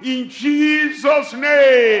everyone in Jesus'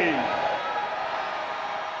 name.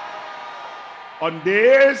 On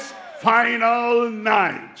this final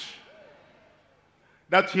night,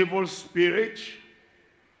 that evil spirit,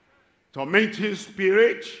 tormenting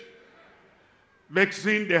spirit,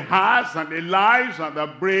 vexing the hearts and the lives and the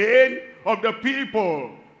brain of the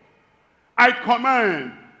people, I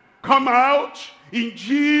command, come out in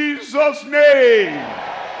Jesus' name.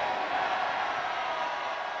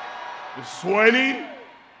 The swelling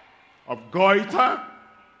of goiter,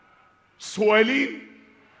 swelling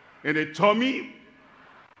in the tummy,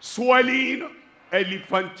 swelling,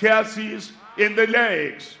 elephantiasis in the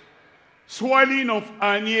legs, swelling of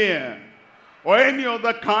hernia, or any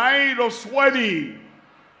other kind of swelling,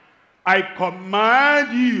 I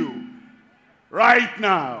command you right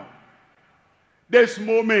now, this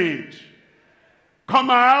moment, come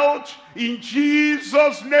out in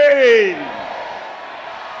Jesus' name.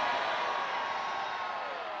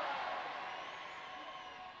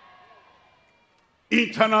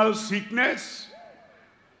 Internal sickness,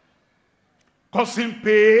 causing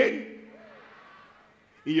pain,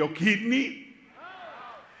 in your kidney,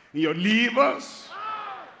 in your livers,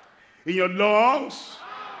 in your lungs,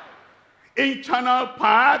 internal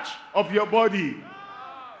part of your body.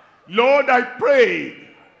 Lord, I pray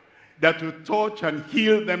that you touch and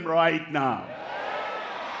heal them right now.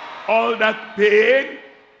 All that pain,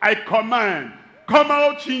 I command, come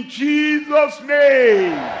out in Jesus'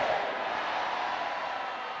 name.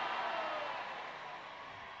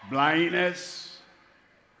 Blindness,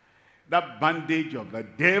 that bandage of the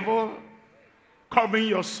devil covering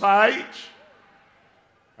your sight,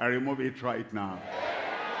 I remove it right now.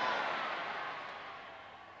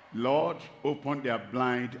 Lord, open their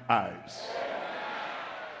blind eyes.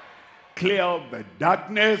 Clear up the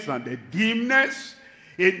darkness and the dimness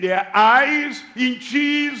in their eyes in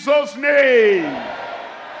Jesus' name.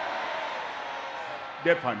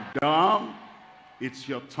 Deaf and dumb, it's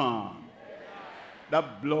your turn.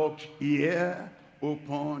 That blocked ear,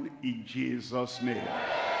 open in Jesus' name.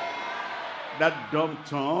 That dumb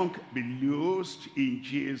tongue, be loosed in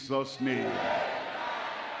Jesus' name.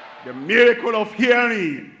 The miracle of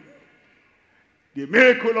hearing, the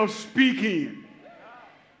miracle of speaking,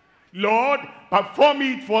 Lord, perform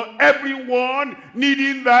it for everyone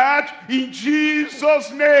needing that in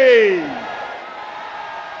Jesus' name.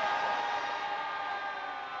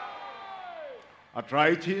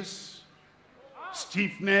 Arthritis,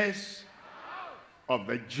 stiffness of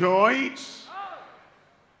the joints,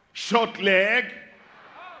 short leg,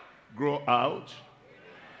 grow out.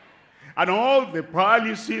 And all the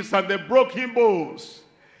paralysis and the broken bones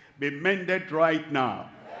be mended right now.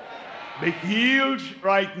 Be healed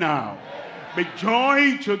right now. Be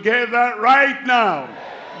joined together right now.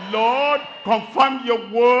 Lord, confirm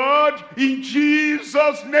your word in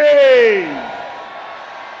Jesus' name.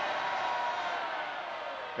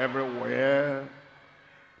 Everywhere,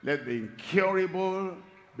 let the incurable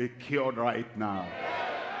be cured right now.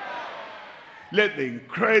 Let the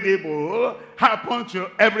incredible happen to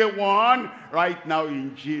everyone right now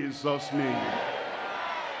in Jesus' name.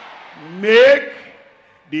 Make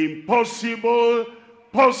the impossible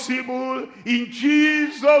possible in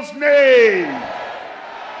Jesus' name.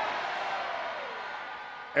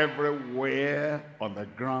 Everywhere on the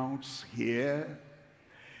grounds here,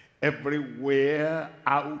 everywhere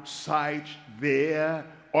outside there,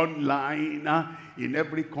 online, in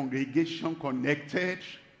every congregation connected,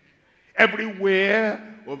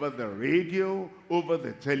 everywhere over the radio, over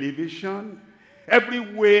the television,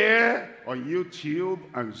 everywhere on YouTube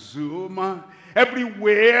and Zoom,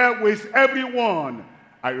 everywhere with everyone,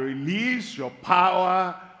 I release your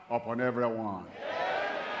power upon everyone.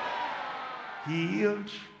 Healed,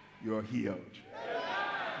 you're healed.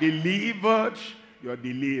 Delivered, you're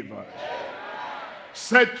delivered.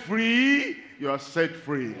 Set free, you're set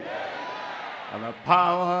free. And the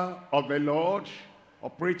power of the Lord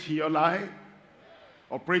operate in your life,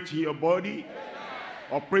 operate in your body,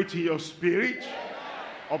 operate in your spirit,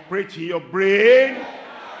 operate in your brain,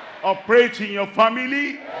 operate in your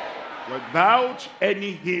family without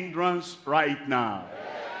any hindrance right now.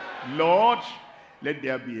 Lord, let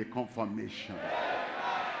there be a confirmation.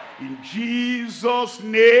 In Jesus'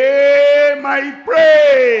 name I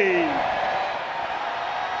pray.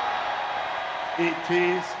 It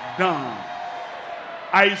is done.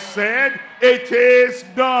 I said, it is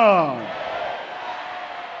done.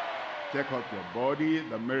 Check out your body.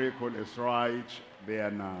 The miracle is right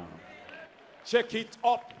there now. Check it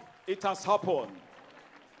up. It has happened.